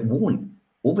 It won't.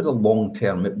 Over the long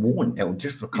term, it won't. It'll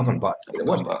just recover back to what it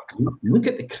was. Look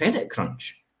at the credit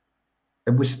crunch.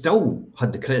 If we still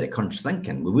had the credit crunch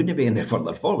thinking, we wouldn't be any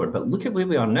further forward. But look at where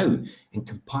we are now in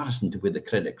comparison to where the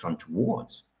credit crunch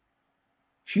was.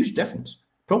 Huge difference.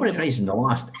 Property prices in the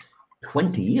last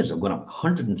 20 years have gone up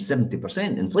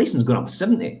 170%. Inflation's gone up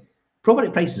 70%. Property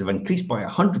prices have increased by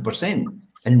 100%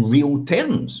 in real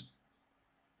terms.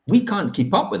 We can't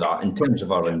keep up with that in terms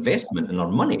of our investment and our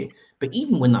money. But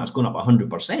even when that's gone up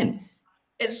 100%,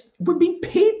 we're being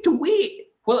paid to wait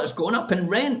while it's going up in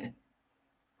rent.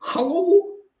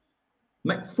 Hello,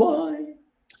 McFly?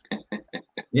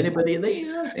 Anybody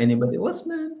there? Anybody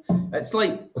listening? It's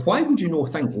like, why would you not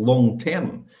think long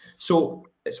term? So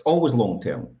it's always long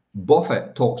term.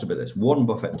 Buffett talks about this. Warren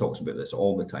Buffett talks about this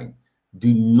all the time.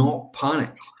 Do not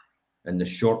panic in the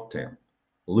short term.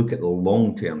 Look at the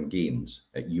long-term gains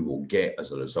that you will get as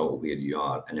a result of where you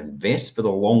are, and invest for the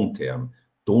long term.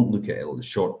 Don't look at it in the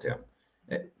short term.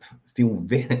 Feel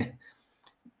very.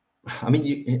 I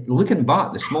mean, looking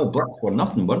back, the small blips were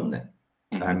nothing, weren't they?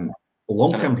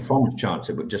 Long-term performance charts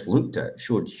that we've just looked at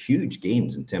showed huge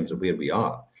gains in terms of where we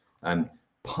are.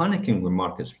 Panicking when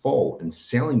markets fall and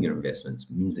selling your investments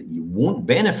means that you won't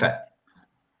benefit.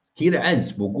 Here it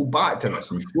is. We'll go back to this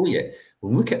and show you.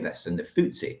 Look at this in the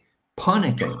FTSE.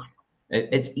 Panicking.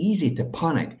 It's easy to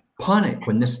panic. Panic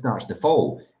when this starts to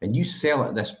fall and you sell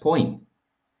at this point.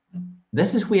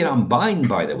 This is where I'm buying,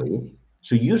 by the way.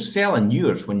 So you're selling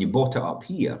yours when you bought it up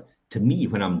here to me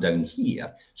when I'm down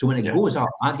here. So when it goes up,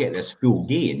 I get this full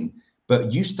gain,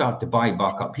 but you start to buy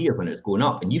back up here when it's going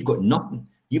up and you've got nothing.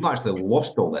 You've actually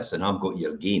lost all this and I've got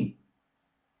your gain.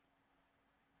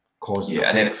 And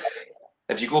then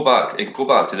if you go back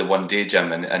to the 1 day,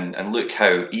 Jim, and look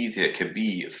how easy it could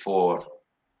be for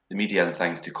the media and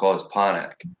things to cause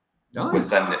panic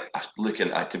within looking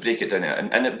at to break it down,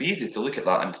 and it'd be easy to look at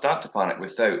that and start to panic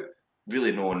without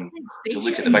really knowing to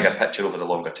look at the bigger picture over the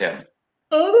longer term.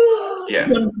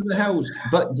 Run for the hills.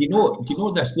 But do you know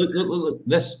this? Look,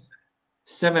 this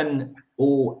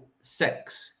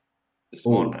 706 this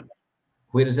morning.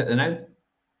 Where is it now?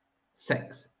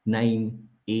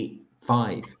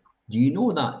 6985. Do you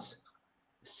know that's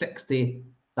 60?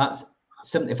 That's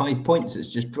 75 points. It's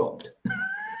just dropped.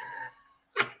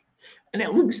 And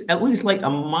it looks like a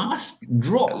mass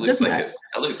drop, doesn't it?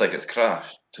 It looks like it's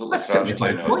crashed. Totally crashed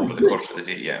down over the course of the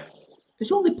day, yeah.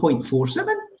 It's only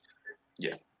 0.47.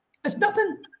 Yeah. It's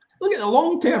nothing. Look at the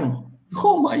long term.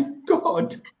 Oh my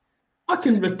God. I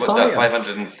can retire. What's that,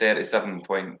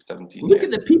 537.17? Look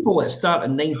at the people that start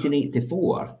in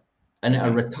 1984 and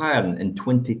are retiring in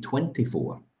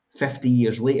 2024, 50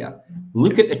 years later.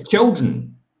 Look at the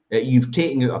children that you've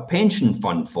taken out a pension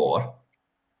fund for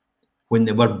when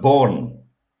they were born.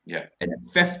 Yeah. In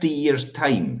 50 years'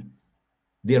 time,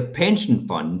 their pension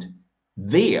fund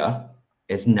there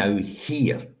is now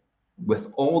here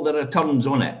with all the returns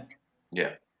on it.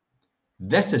 Yeah.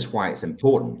 This is why it's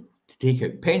important to take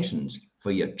out pensions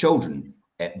for your children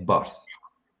at birth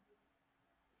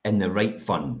in the right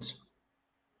funds.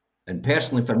 And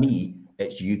personally, for me,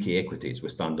 it's UK equities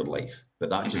with Standard Life. But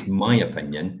that's just my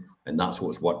opinion, and that's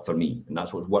what's worked for me, and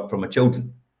that's what's worked for my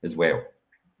children as well.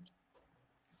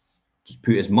 Just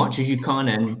put as much as you can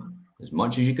in, as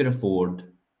much as you can afford,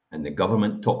 and the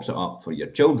government tops it up for your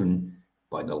children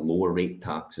by the lower rate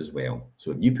tax as well.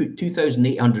 So if you put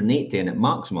 2,880 in at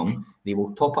maximum, they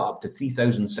will top it up to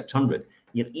 3,600.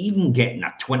 You're even getting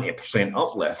a 20%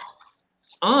 uplift,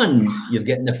 and you're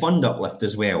getting the fund uplift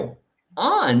as well,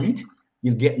 and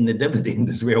you're getting the dividend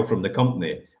as well from the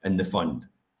company and the fund.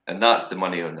 And that's the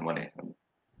money on the money.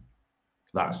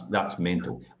 That's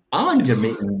mental. And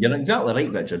you're exactly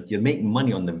right, Richard. You're making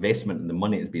money on the investment, and the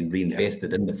money has been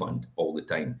reinvested in the fund all the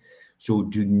time. So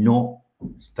do not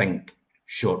think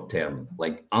short term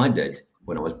like I did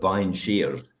when I was buying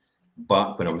shares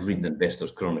back when I was reading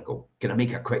Investors Chronicle. Can I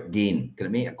make a quick gain? Can I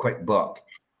make a quick buck?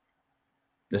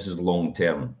 This is long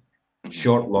term.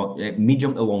 Short, long,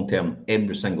 medium to long term,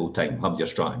 every single time. Have your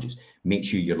strategies. Make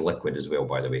sure you're liquid as well,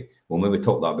 by the way. When we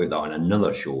talk about that on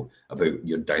another show about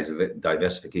your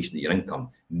diversification of your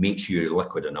income, make sure you're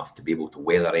liquid enough to be able to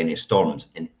weather any storms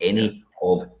in any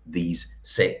of these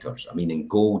sectors. I mean, in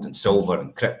gold and silver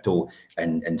and crypto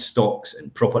and stocks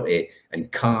and property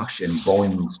and cash and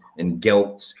bonds and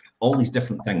gilts, all these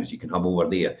different things you can have over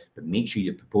there, but make sure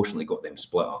you've proportionally got them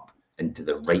split up into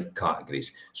the right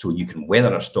categories so you can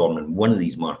weather a storm in one of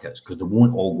these markets, because they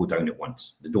won't all go down at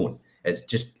once. They don't.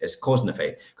 It's cause and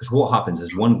effect, because what happens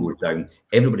is one goes down,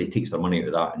 everybody takes their money out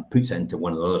of that and puts it into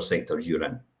one of the other sectors you're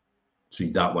in. So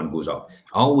that one goes up.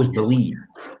 I always believe,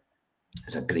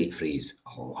 it's a great phrase,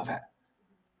 I love it.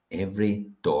 Every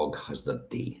dog has their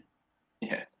day.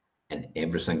 Yeah. And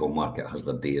every single market has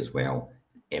their day as well.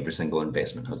 Every single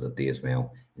investment has their day as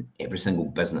well. And every single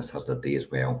business has their day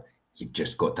as well. You've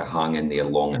just got to hang in there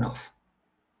long enough.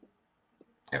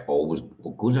 It always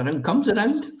goes around, comes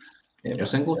around every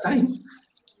single time.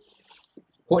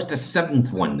 What's the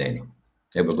seventh one then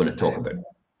that we're going to talk about?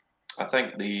 I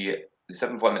think the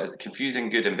seventh one is confusing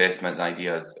good investment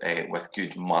ideas with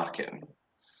good marketing.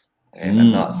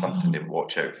 And that's something to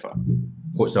watch out for.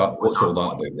 What's that? What's all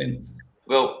that about then?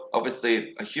 Well,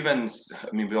 obviously, humans, I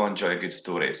mean, we all enjoy a good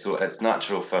story. So it's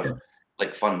natural for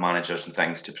like fund managers and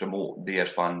things to promote their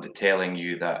fund, telling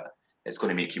you that it's going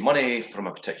to make you money from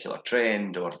a particular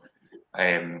trend, or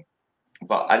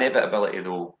but inevitably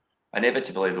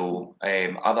though,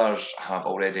 others have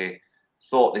already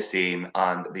thought the same,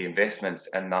 and the investments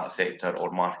in that sector or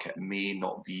market may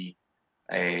not be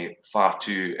far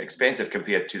too expensive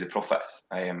compared to the profits.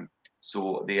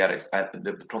 So they are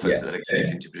the profits that they're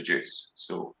expecting to produce.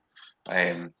 So.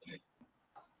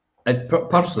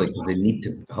 Personally, they need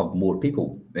to have more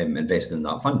people investing in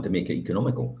that fund to make it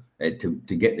economical, to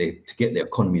get the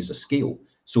economies of scale.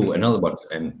 So, in other words,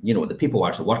 the people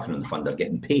actually working on the fund are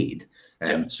getting paid,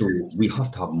 so we have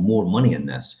to have more money in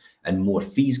this and more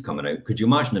fees coming out. Could you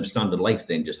imagine if Standard Life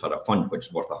then just had a fund which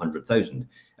is worth 100,000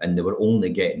 and they were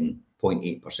only getting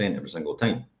 0.8% every single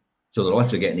time? So they're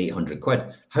literally getting 800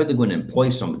 quid. How are they going to employ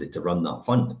somebody to run that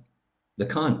fund? They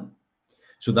can't.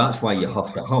 So that's why you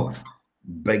have to have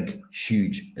big,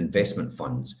 huge investment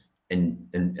funds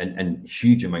and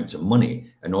huge amounts of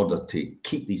money in order to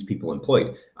keep these people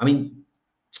employed. I mean,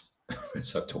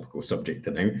 it's a topical subject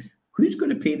now. Who's going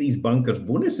to pay these bankers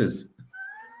bonuses?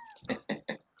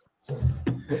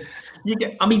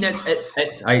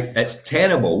 It's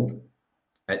terrible.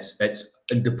 It's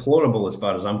deplorable as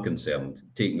far as I'm concerned,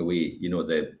 taking away,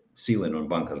 the ceiling on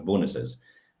bankers' bonuses.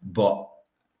 But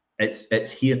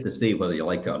it's here to stay whether you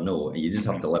like it or no, and you just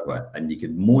have to live with it. And you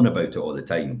could moan about it all the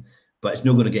time, but it's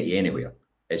not going to get you anywhere.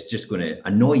 It's just going to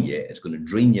annoy you. It's going to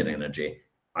drain your energy,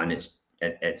 and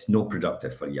it's not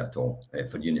productive for you at all,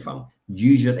 for you and your family.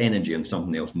 Use your energy on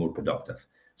something else more productive.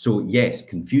 So yes,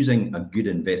 confusing a good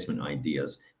investment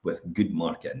ideas with good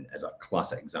marketing is a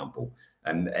classic example.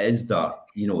 Is that,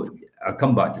 you know, I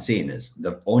come back to saying is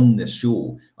they're on the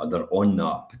show or they're on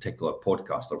that particular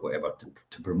podcast or whatever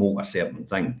to promote a certain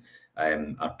thing,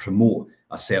 or promote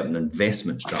a certain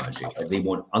investment strategy, or they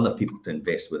want other people to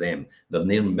invest with them. They're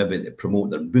there maybe to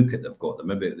promote their book that they've got. They're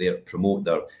maybe there to promote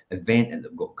their event that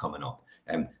they've got coming up.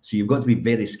 So you've got to be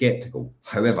very skeptical.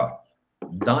 However,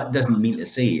 that doesn't mean to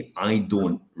say I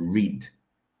don't read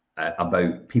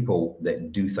about people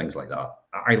that do things like that.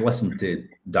 I listen to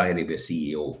Diary of a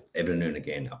CEO every now and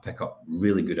again. I pick up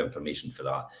really good information for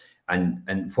that.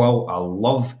 And while I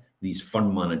love these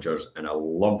fund managers and I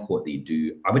love what they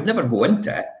do, I would never go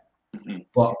into it.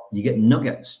 But you get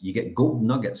nuggets, you get gold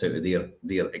nuggets out of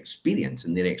their experience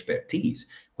and their expertise,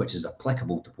 which is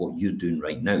applicable to what you're doing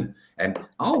right now. I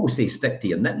always say stick to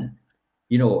your knitting.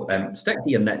 You know, stick to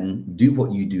your knitting, do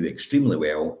what you do extremely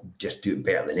well, just do it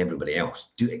better than everybody else.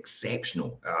 Do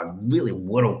exceptional, really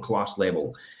world-class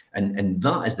level. And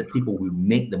that is the people who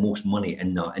make the most money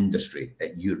in that industry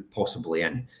that you're possibly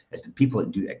in. It's the people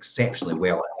that do exceptionally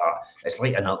well at that. It's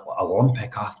like an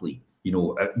Olympic athlete, you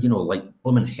know, like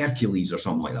blooming Hercules or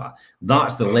something like that.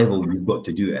 That's the level you've got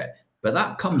to do it. But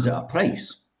that comes at a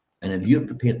price. And if you're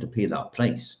prepared to pay that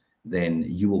price, then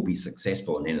you will be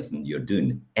successful in anything you're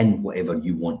doing in whatever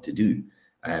you want to do.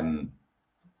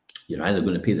 You're either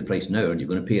going to pay the price now or you're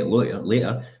going to pay it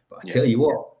later. But I tell you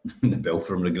what, the bill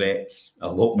from regret's a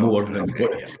lot more than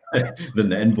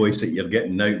the invoice that you're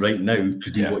getting now right now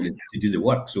to do to do the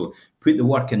work. So put the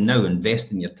work in now,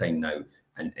 invest in your time now,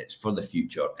 and it's for the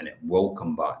future, and it will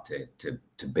come back to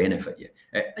benefit you.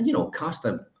 And you know, cast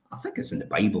out, I think it's in the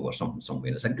Bible or something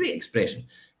somewhere. It's a great expression.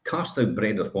 Cast out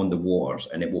bread upon the waters,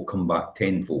 and it will come back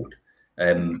tenfold.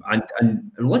 And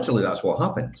literally, that's what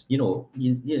happens. You know,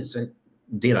 it's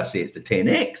dare I say it's the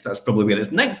 10x. That's probably where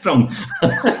it's nicked from.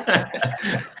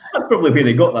 That's probably where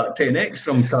they got that 10x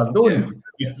from Cardone.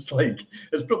 Yeah.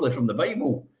 It's probably from the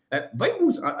Bible.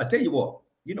 Bibles, I tell you what,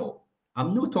 you know,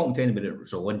 I'm not talking to anybody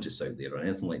that's religious out there or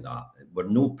anything like that. We're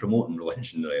not promoting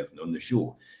religion or anything on the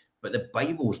show. But the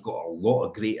Bible's got a lot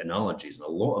of great analogies and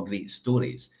a lot of great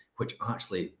stories which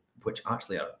actually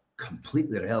are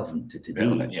completely relevant to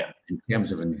today in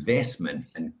terms of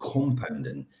investment and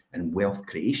compounding and wealth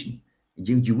creation.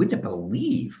 You wouldn't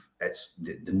believe it's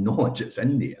the knowledge that's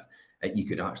in there that you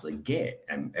could actually get,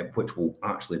 which will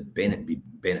actually be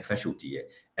beneficial to you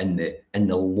in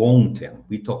the long term.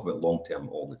 We talk about long term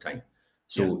all the time.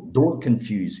 So don't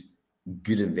confuse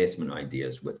good investment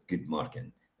ideas with good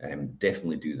marketing.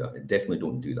 Definitely do that. Definitely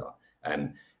don't do that.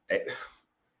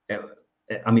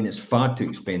 I mean, it's far too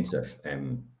expensive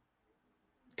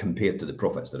compared to the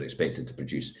profits they're expected to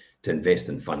produce to invest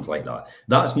in funds like that.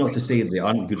 That's not to say they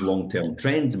aren't good long-term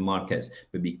trends in markets,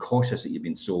 but be cautious that you've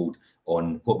been sold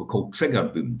on what we call trigger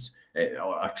booms,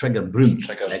 or a trigger broom.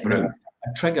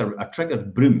 A trigger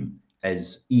broom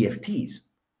is EFTs.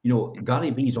 You know, Gary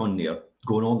V's on there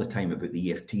going all the time about the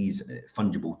EFTs,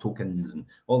 fungible tokens and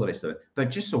all the rest of it. But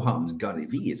it just so happens Gary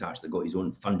V has actually got his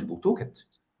own fungible tokens.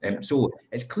 So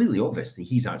it's clearly obvious that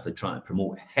he's actually trying to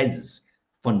promote his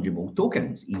fungible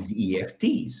tokens, his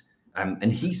EFTs.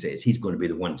 And he says he's going to be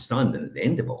the one standing at the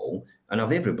end of it all. And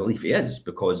I've every belief he is,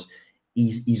 because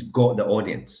he's got the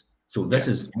audience. So this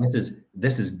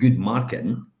is good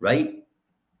marketing, right?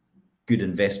 Good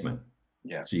investment.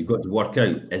 Yeah. So you've got to work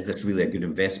out, is this really a good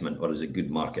investment or is it good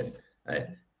marketing?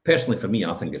 Personally, for me,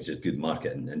 I think it's just good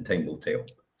marketing, and time will tell.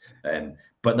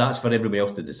 But that's for everybody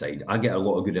else to decide. I get a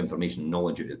lot of good information and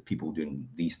knowledge out of people doing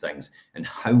these things and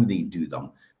how they do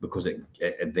them, because it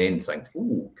then thinks,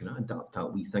 oh, can I adapt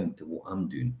that wee thing to what I'm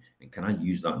doing, and can I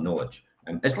use that knowledge?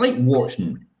 It's like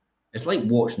watching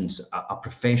a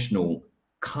professional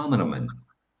cameraman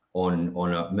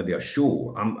on maybe a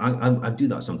show. I do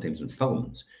that sometimes in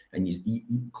films, and you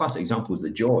classic example is the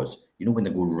Jaws. You know, when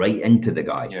they go right into the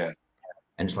guy,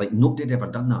 and it's like nobody had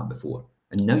ever done that before.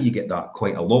 And now you get that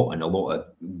quite a lot in a lot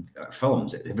of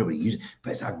films that everybody uses,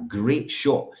 but it's a great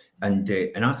shot. And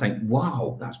I think,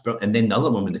 wow, that's brilliant. And then the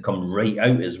other one, when they come right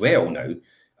out as well now,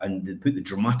 and they put the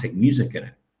dramatic music in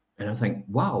it. And I think,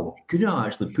 wow, could I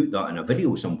actually put that in a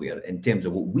video somewhere in terms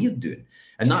of what we're doing?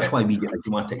 And that's why we get the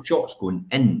dramatic shots going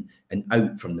in and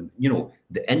out from the, you know,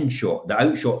 the in shot, the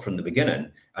out shot from the beginning,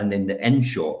 and then the in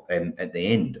shot at the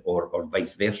end, or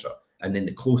vice versa. And then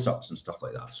the close-ups and stuff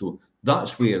like that. So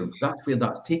that's where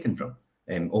that's taken from,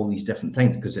 all these different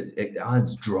things, because it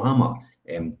adds drama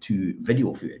to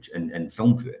video footage and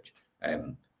film footage.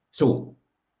 So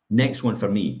next one for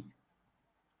me,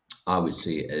 I would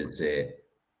say, is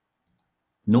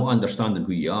not understanding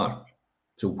who you are.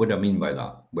 So what do I mean by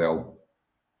that? Well,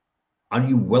 are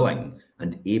you willing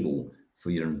and able for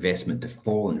your investment to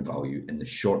fall in value in the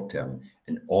short term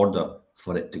in order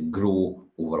for it to grow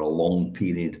over a long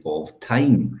period of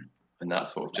time? And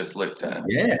that's what we've just looked at.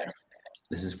 Yeah,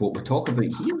 this is what we're talking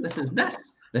about here. This is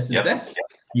Yep. this.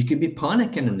 You could be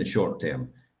panicking in the short term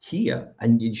here,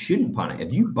 and you shouldn't panic.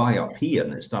 If you buy up here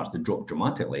and it starts to drop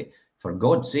dramatically, for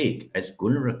God's sake, it's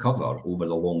going to recover over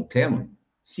the long term.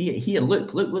 See it here.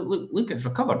 Look, it's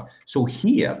recovered. So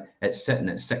here it's sitting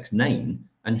at 6.9,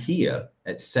 and here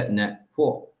it's sitting at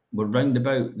what? We're round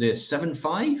about the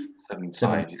 7.5,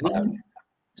 7.5,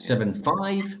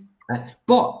 7.5.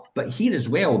 But here as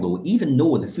well, though, even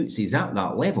though the FTSE's at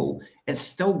that level, it's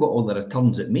still got all the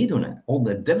returns it made on it, all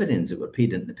the dividends that were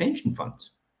paid into the pension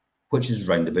funds, which is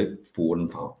round about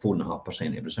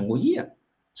 4.5% every single year.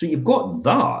 So you've got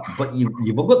that, but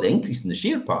you've got the increase in the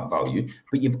share part value,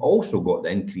 but you've also got the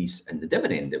increase in the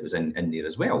dividend that was in there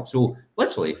as well. So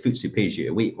literally, FTSE pays you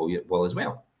to wait well as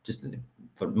well. Just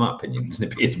for my opinion, it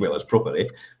doesn't pay as well as property,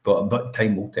 but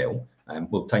time will tell.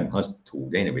 Well, time has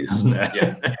told anyway, doesn't it?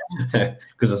 Yeah.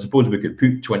 Because I suppose we could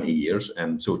put 20 years.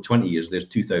 So 20 years, there's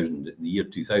 2000, the year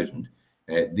 2000.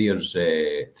 There's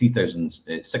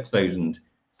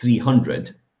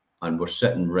 6,300, and we're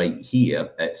sitting right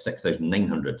here at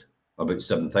 6,900, about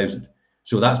 7,000.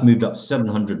 So that's moved up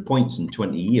 700 points in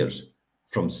 20 years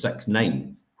from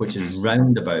 6.9, which is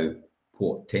round about,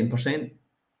 what, 10%?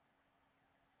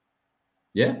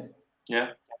 Yeah? Yeah.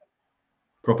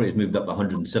 Property has moved up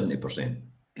 170%.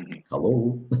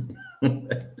 Hello.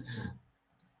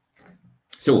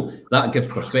 So that gives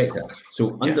perspective.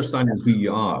 So understanding who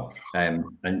you are and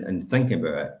thinking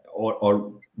about it,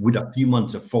 or would a few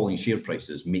months of falling share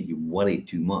prices make you worry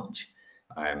too much?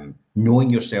 Knowing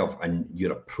yourself and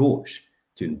your approach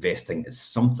to investing is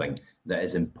something that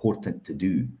is important to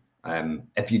do.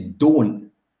 If you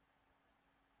don't,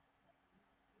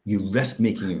 you risk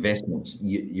making investments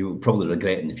you will probably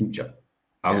regret in the future.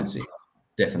 I would say,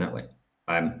 definitely.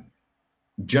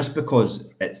 Just because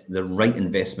it's the right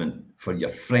investment for your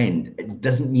friend, it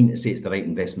doesn't mean to say it's the right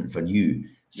investment for you.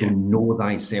 So know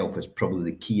thyself is probably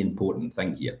the key important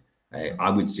thing here. I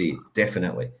would say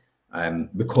definitely,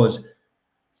 because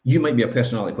you might be a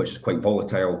personality which is quite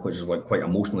volatile, which is like quite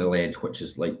emotionally led, which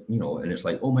is like, you know, and it's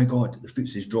like, oh my God, the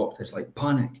FTSE's dropped. It's like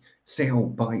panic, sell,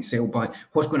 buy, sell, buy.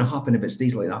 What's going to happen if it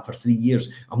stays like that for 3 years?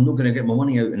 I'm not going to get my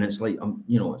money out. And it's like,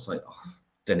 it's like, oh,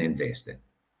 didn't invest in.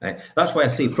 That's why I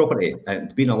say property,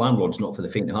 being a landlord's not for the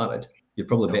faint-hearted. You're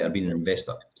probably better being an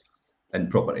investor in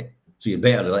property. So you're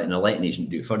better letting a letting agent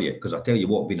do it for you. Because I tell you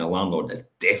what, being a landlord is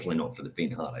definitely not for the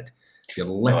faint-hearted. You're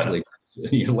literally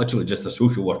just a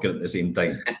social worker at the same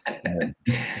time.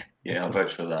 Yeah, I'll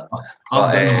vouch for that.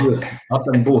 I've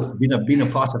done both. Being a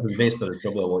passive investor is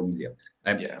probably a lot easier.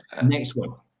 Next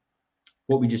one.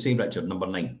 What would you say, Richard? Number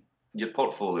 9. Your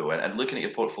portfolio, and looking at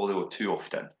your portfolio too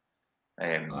often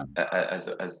as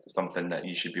something that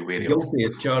you should be wary of. Guilty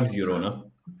as charged, Your Honour.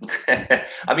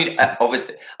 I mean,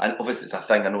 obviously it's a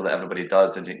thing I know that everybody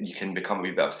does, and you can become a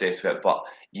wee bit obsessed with it, but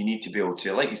you need to be able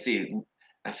to, like you say,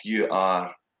 if you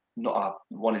are not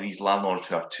one of these landlords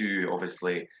who are too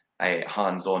obviously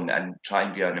hands-on and try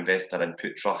and be an investor and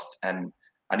put trust in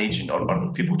an agent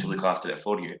or people to look after it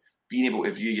for you, being able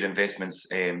to view your investments,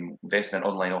 investment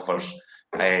online offers,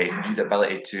 you the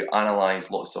ability to analyze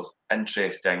lots of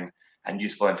interesting and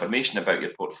useful information about your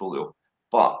portfolio,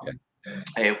 but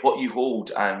what you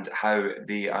hold and how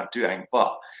they are doing.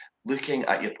 But looking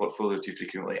at your portfolio too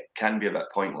frequently can be a bit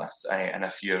pointless. And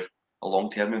if you're a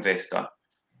long-term investor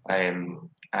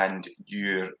and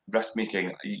you're risk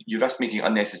making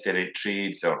unnecessary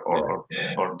trades or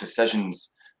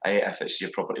decisions, if it's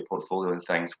your property portfolio and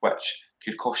things, which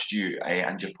could cost you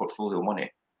and your portfolio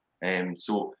money.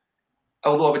 So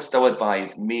although I would still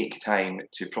advise, make time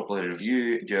to properly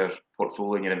review your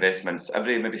portfolio and your investments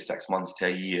every maybe 6 months to a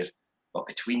year. But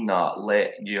between that,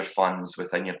 let your funds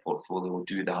within your portfolio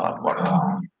do the hard work.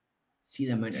 See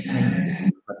the amount of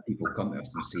time that people come to us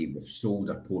and say we've sold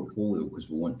our portfolio because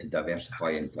we want to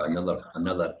diversify into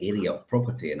another area of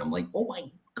property, and I'm like, oh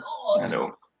my God, I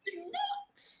know. you're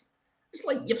nuts. It's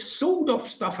like you've sold off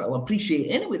stuff it'll appreciate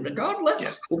anyway,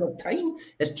 regardless over time.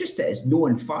 It's just that it's no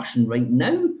in fashion right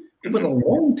now. Over the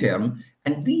long term,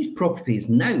 and these properties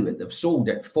now that they've sold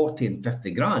at 40 and 50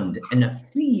 grand in a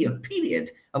 3-year period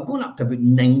have gone up to about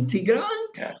 90 grand.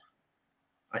 Yeah.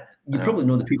 You probably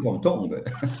know the people I'm talking about.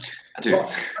 I do.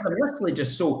 I'm literally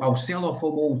just so I'll sell off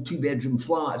all my old 2-bedroom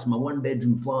flats, my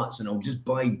 1-bedroom flats, and I'll just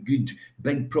buy good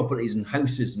big properties and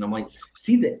houses. And I'm like,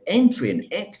 see the entry and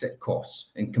exit costs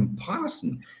in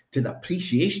comparison to the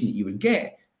appreciation that you would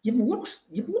get. you've lost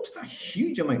a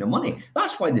huge amount of money.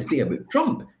 That's why they say about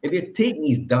Trump, if you're taking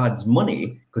his dad's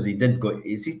money, because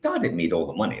it's his dad that made all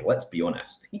the money, let's be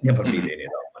honest. He never made any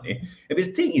of that money. If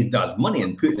he's taking his dad's money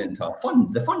and putting it into a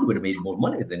fund, the fund would have made more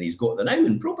money than he's got now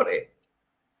in property.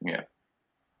 Yeah.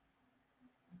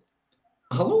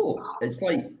 Hello, it's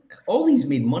like all he's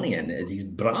made money in is his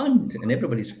brand, and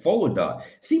everybody's followed that.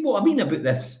 See what I mean about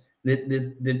this? The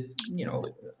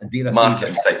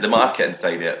marketing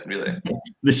side, yeah, really.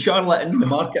 The charlatan,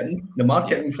 the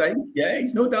marketing side. Yeah,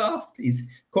 he's no daft. He's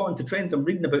caught into trends. I'm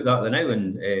reading about that now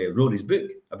in Rory's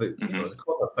book about the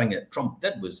clever thing that Trump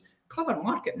did was clever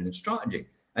marketing and strategy,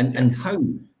 and how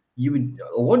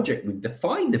logic would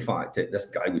defy the fact that this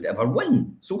guy would ever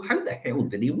win. So how the hell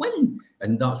did he win?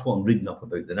 And that's what I'm reading up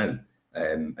about now,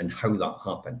 and how that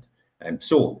happened.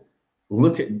 So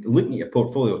looking at your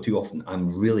portfolio too often,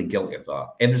 I'm really guilty of that.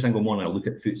 Every single morning I look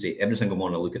at the FTSE, every single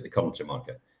morning I look at the currency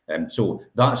market. So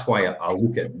that's why I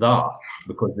look at that,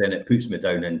 because then it puts me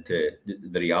down into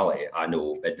the reality. I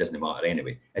know it doesn't matter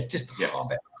anyway. It's just a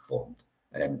habit I've formed.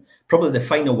 Probably the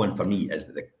final one for me is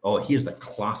here's the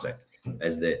classic.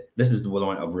 This is the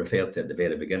one I've referred to at the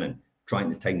very beginning, trying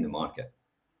to time the market.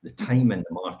 The time in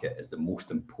the market is the most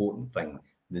important thing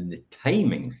than the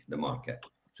timing the market.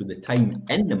 So the time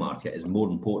in the market is more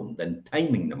important than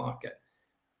timing the market.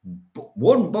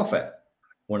 Warren Buffett,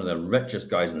 one of the richest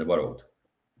guys in the world,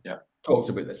 talks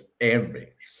about this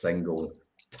every single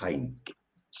time.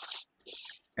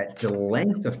 It's the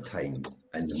length of time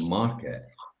in the market.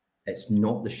 It's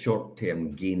not the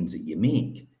short-term gains that you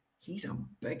make. He's a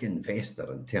big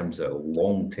investor in terms of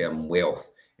long-term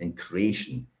wealth and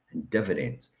creation and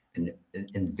dividends and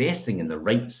investing in the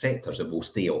right sectors that will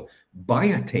stay on.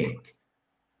 Biotech,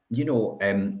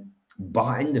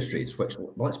 bar industries, which,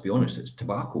 let's be honest, it's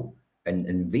tobacco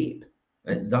and vape.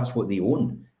 And that's what they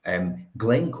own.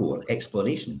 Glencore,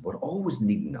 exploration, we're always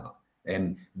needing that.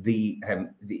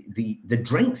 The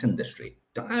drinks industry,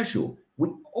 Diageo, we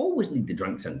always need the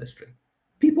drinks industry.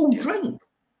 People drink.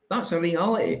 That's a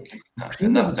reality.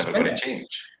 And that's never going to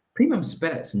change. Premium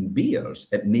spirits and beers,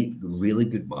 it make really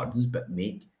good margins, but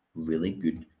make really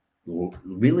good,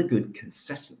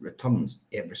 consistent returns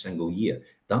every single year.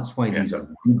 That's why these are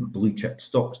good blue chip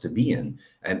stocks to be in.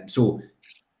 So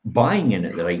buying in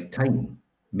at the right time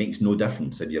makes no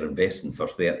difference if you're investing for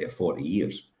 30 or 40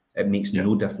 years. It makes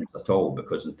no difference at all,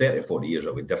 because in 30 or 40 years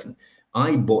it'll be different.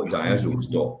 I bought Diageo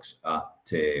stocks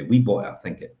we bought it, I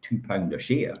think, at £2 a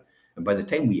share. And by the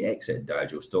time we exited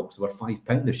Diageo stocks, they were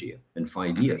 £5 a share in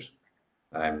 5 years.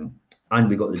 And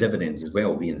we got the dividends as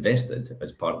well, reinvested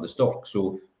as part of the stock.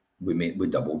 So we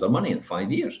doubled our money in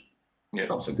 5 years. Yeah.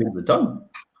 That's a good return.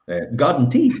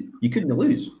 Guaranteed. You couldn't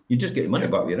lose. You just get your money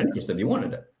back with your interest if you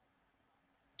wanted it.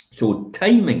 So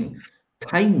time in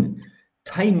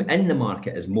the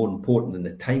market is more important than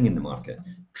the time in the market.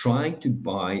 Trying to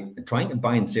buy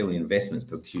and sell the investments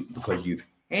because you've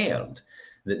heard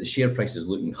that the share price is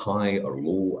looking high or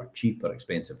low or cheap or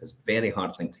expensive is a very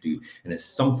hard thing to do, and it's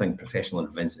something professional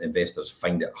investors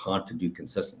find it hard to do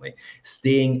consistently.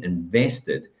 Staying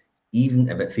invested, even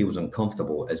if it feels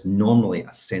uncomfortable, is normally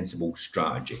a sensible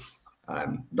strategy.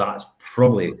 That's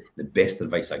probably the best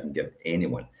advice I can give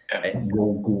anyone. It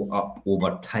will go up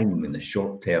over time. In the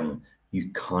short term,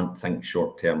 you can't think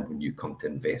short term when you come to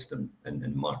invest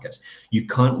in markets. You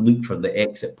can't look for the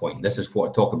exit point. This is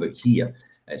what I talk about here.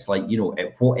 It's like,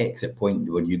 at what exit point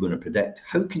are you going to predict?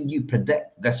 How can you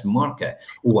predict this market?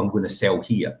 Oh, I'm going to sell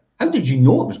here. How did you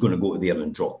know it was going to go to there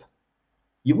and drop?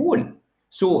 You won't.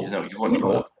 So, you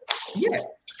won't. Yeah.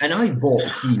 And I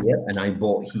bought here and I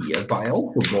bought here, but I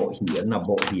also bought here and I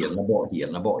bought here and I bought here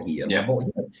and I bought here and I bought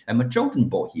here. And my children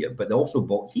bought here, but they also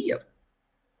bought here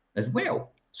as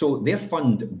well. So their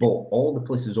fund bought all the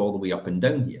places all the way up and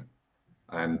down here.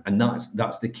 And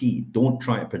that's the key. Don't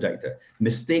try to predict it.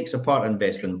 Mistakes are part of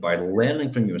investing. By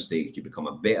learning from your mistakes, you become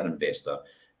a better investor.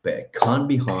 But it can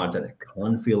be hard and it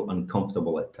can feel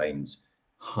uncomfortable at times.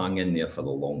 Hang in there for the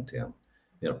long term.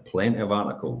 There are plenty of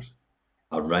articles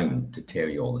around to tell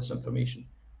you all this information.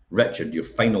 Richard, your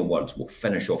final words. We'll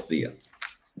finish off there.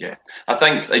 Yeah, I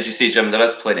think, as you say, Jim, there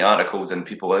is plenty of articles and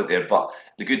people out there. But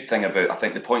the good thing about, I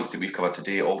think, the points that we've covered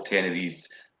today, all 10 of these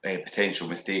potential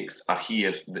mistakes are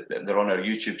here. They're on our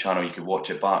YouTube channel. You can watch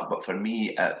it back. But for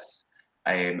me, it's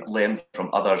learn from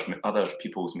other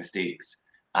people's mistakes.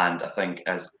 And I think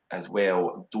as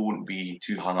well, don't be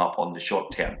too hung up on the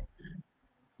short term.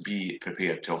 Be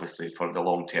prepared to, obviously, for the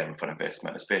long term for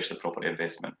investment, especially property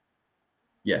investment.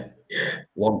 Yeah.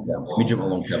 Long term, medium and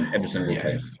long term, every single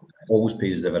time. Always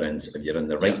pays dividends. If you're in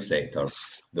the right sector,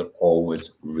 they're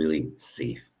always really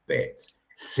safe bets.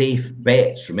 safe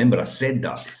bets. Remember, I said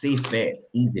that. Safe bet,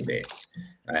 easy bets.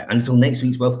 Until next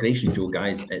week's Wealth Creation Show,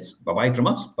 guys, it's bye-bye from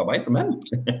us. Bye-bye from him.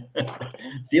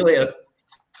 See you later.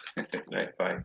 Right, bye.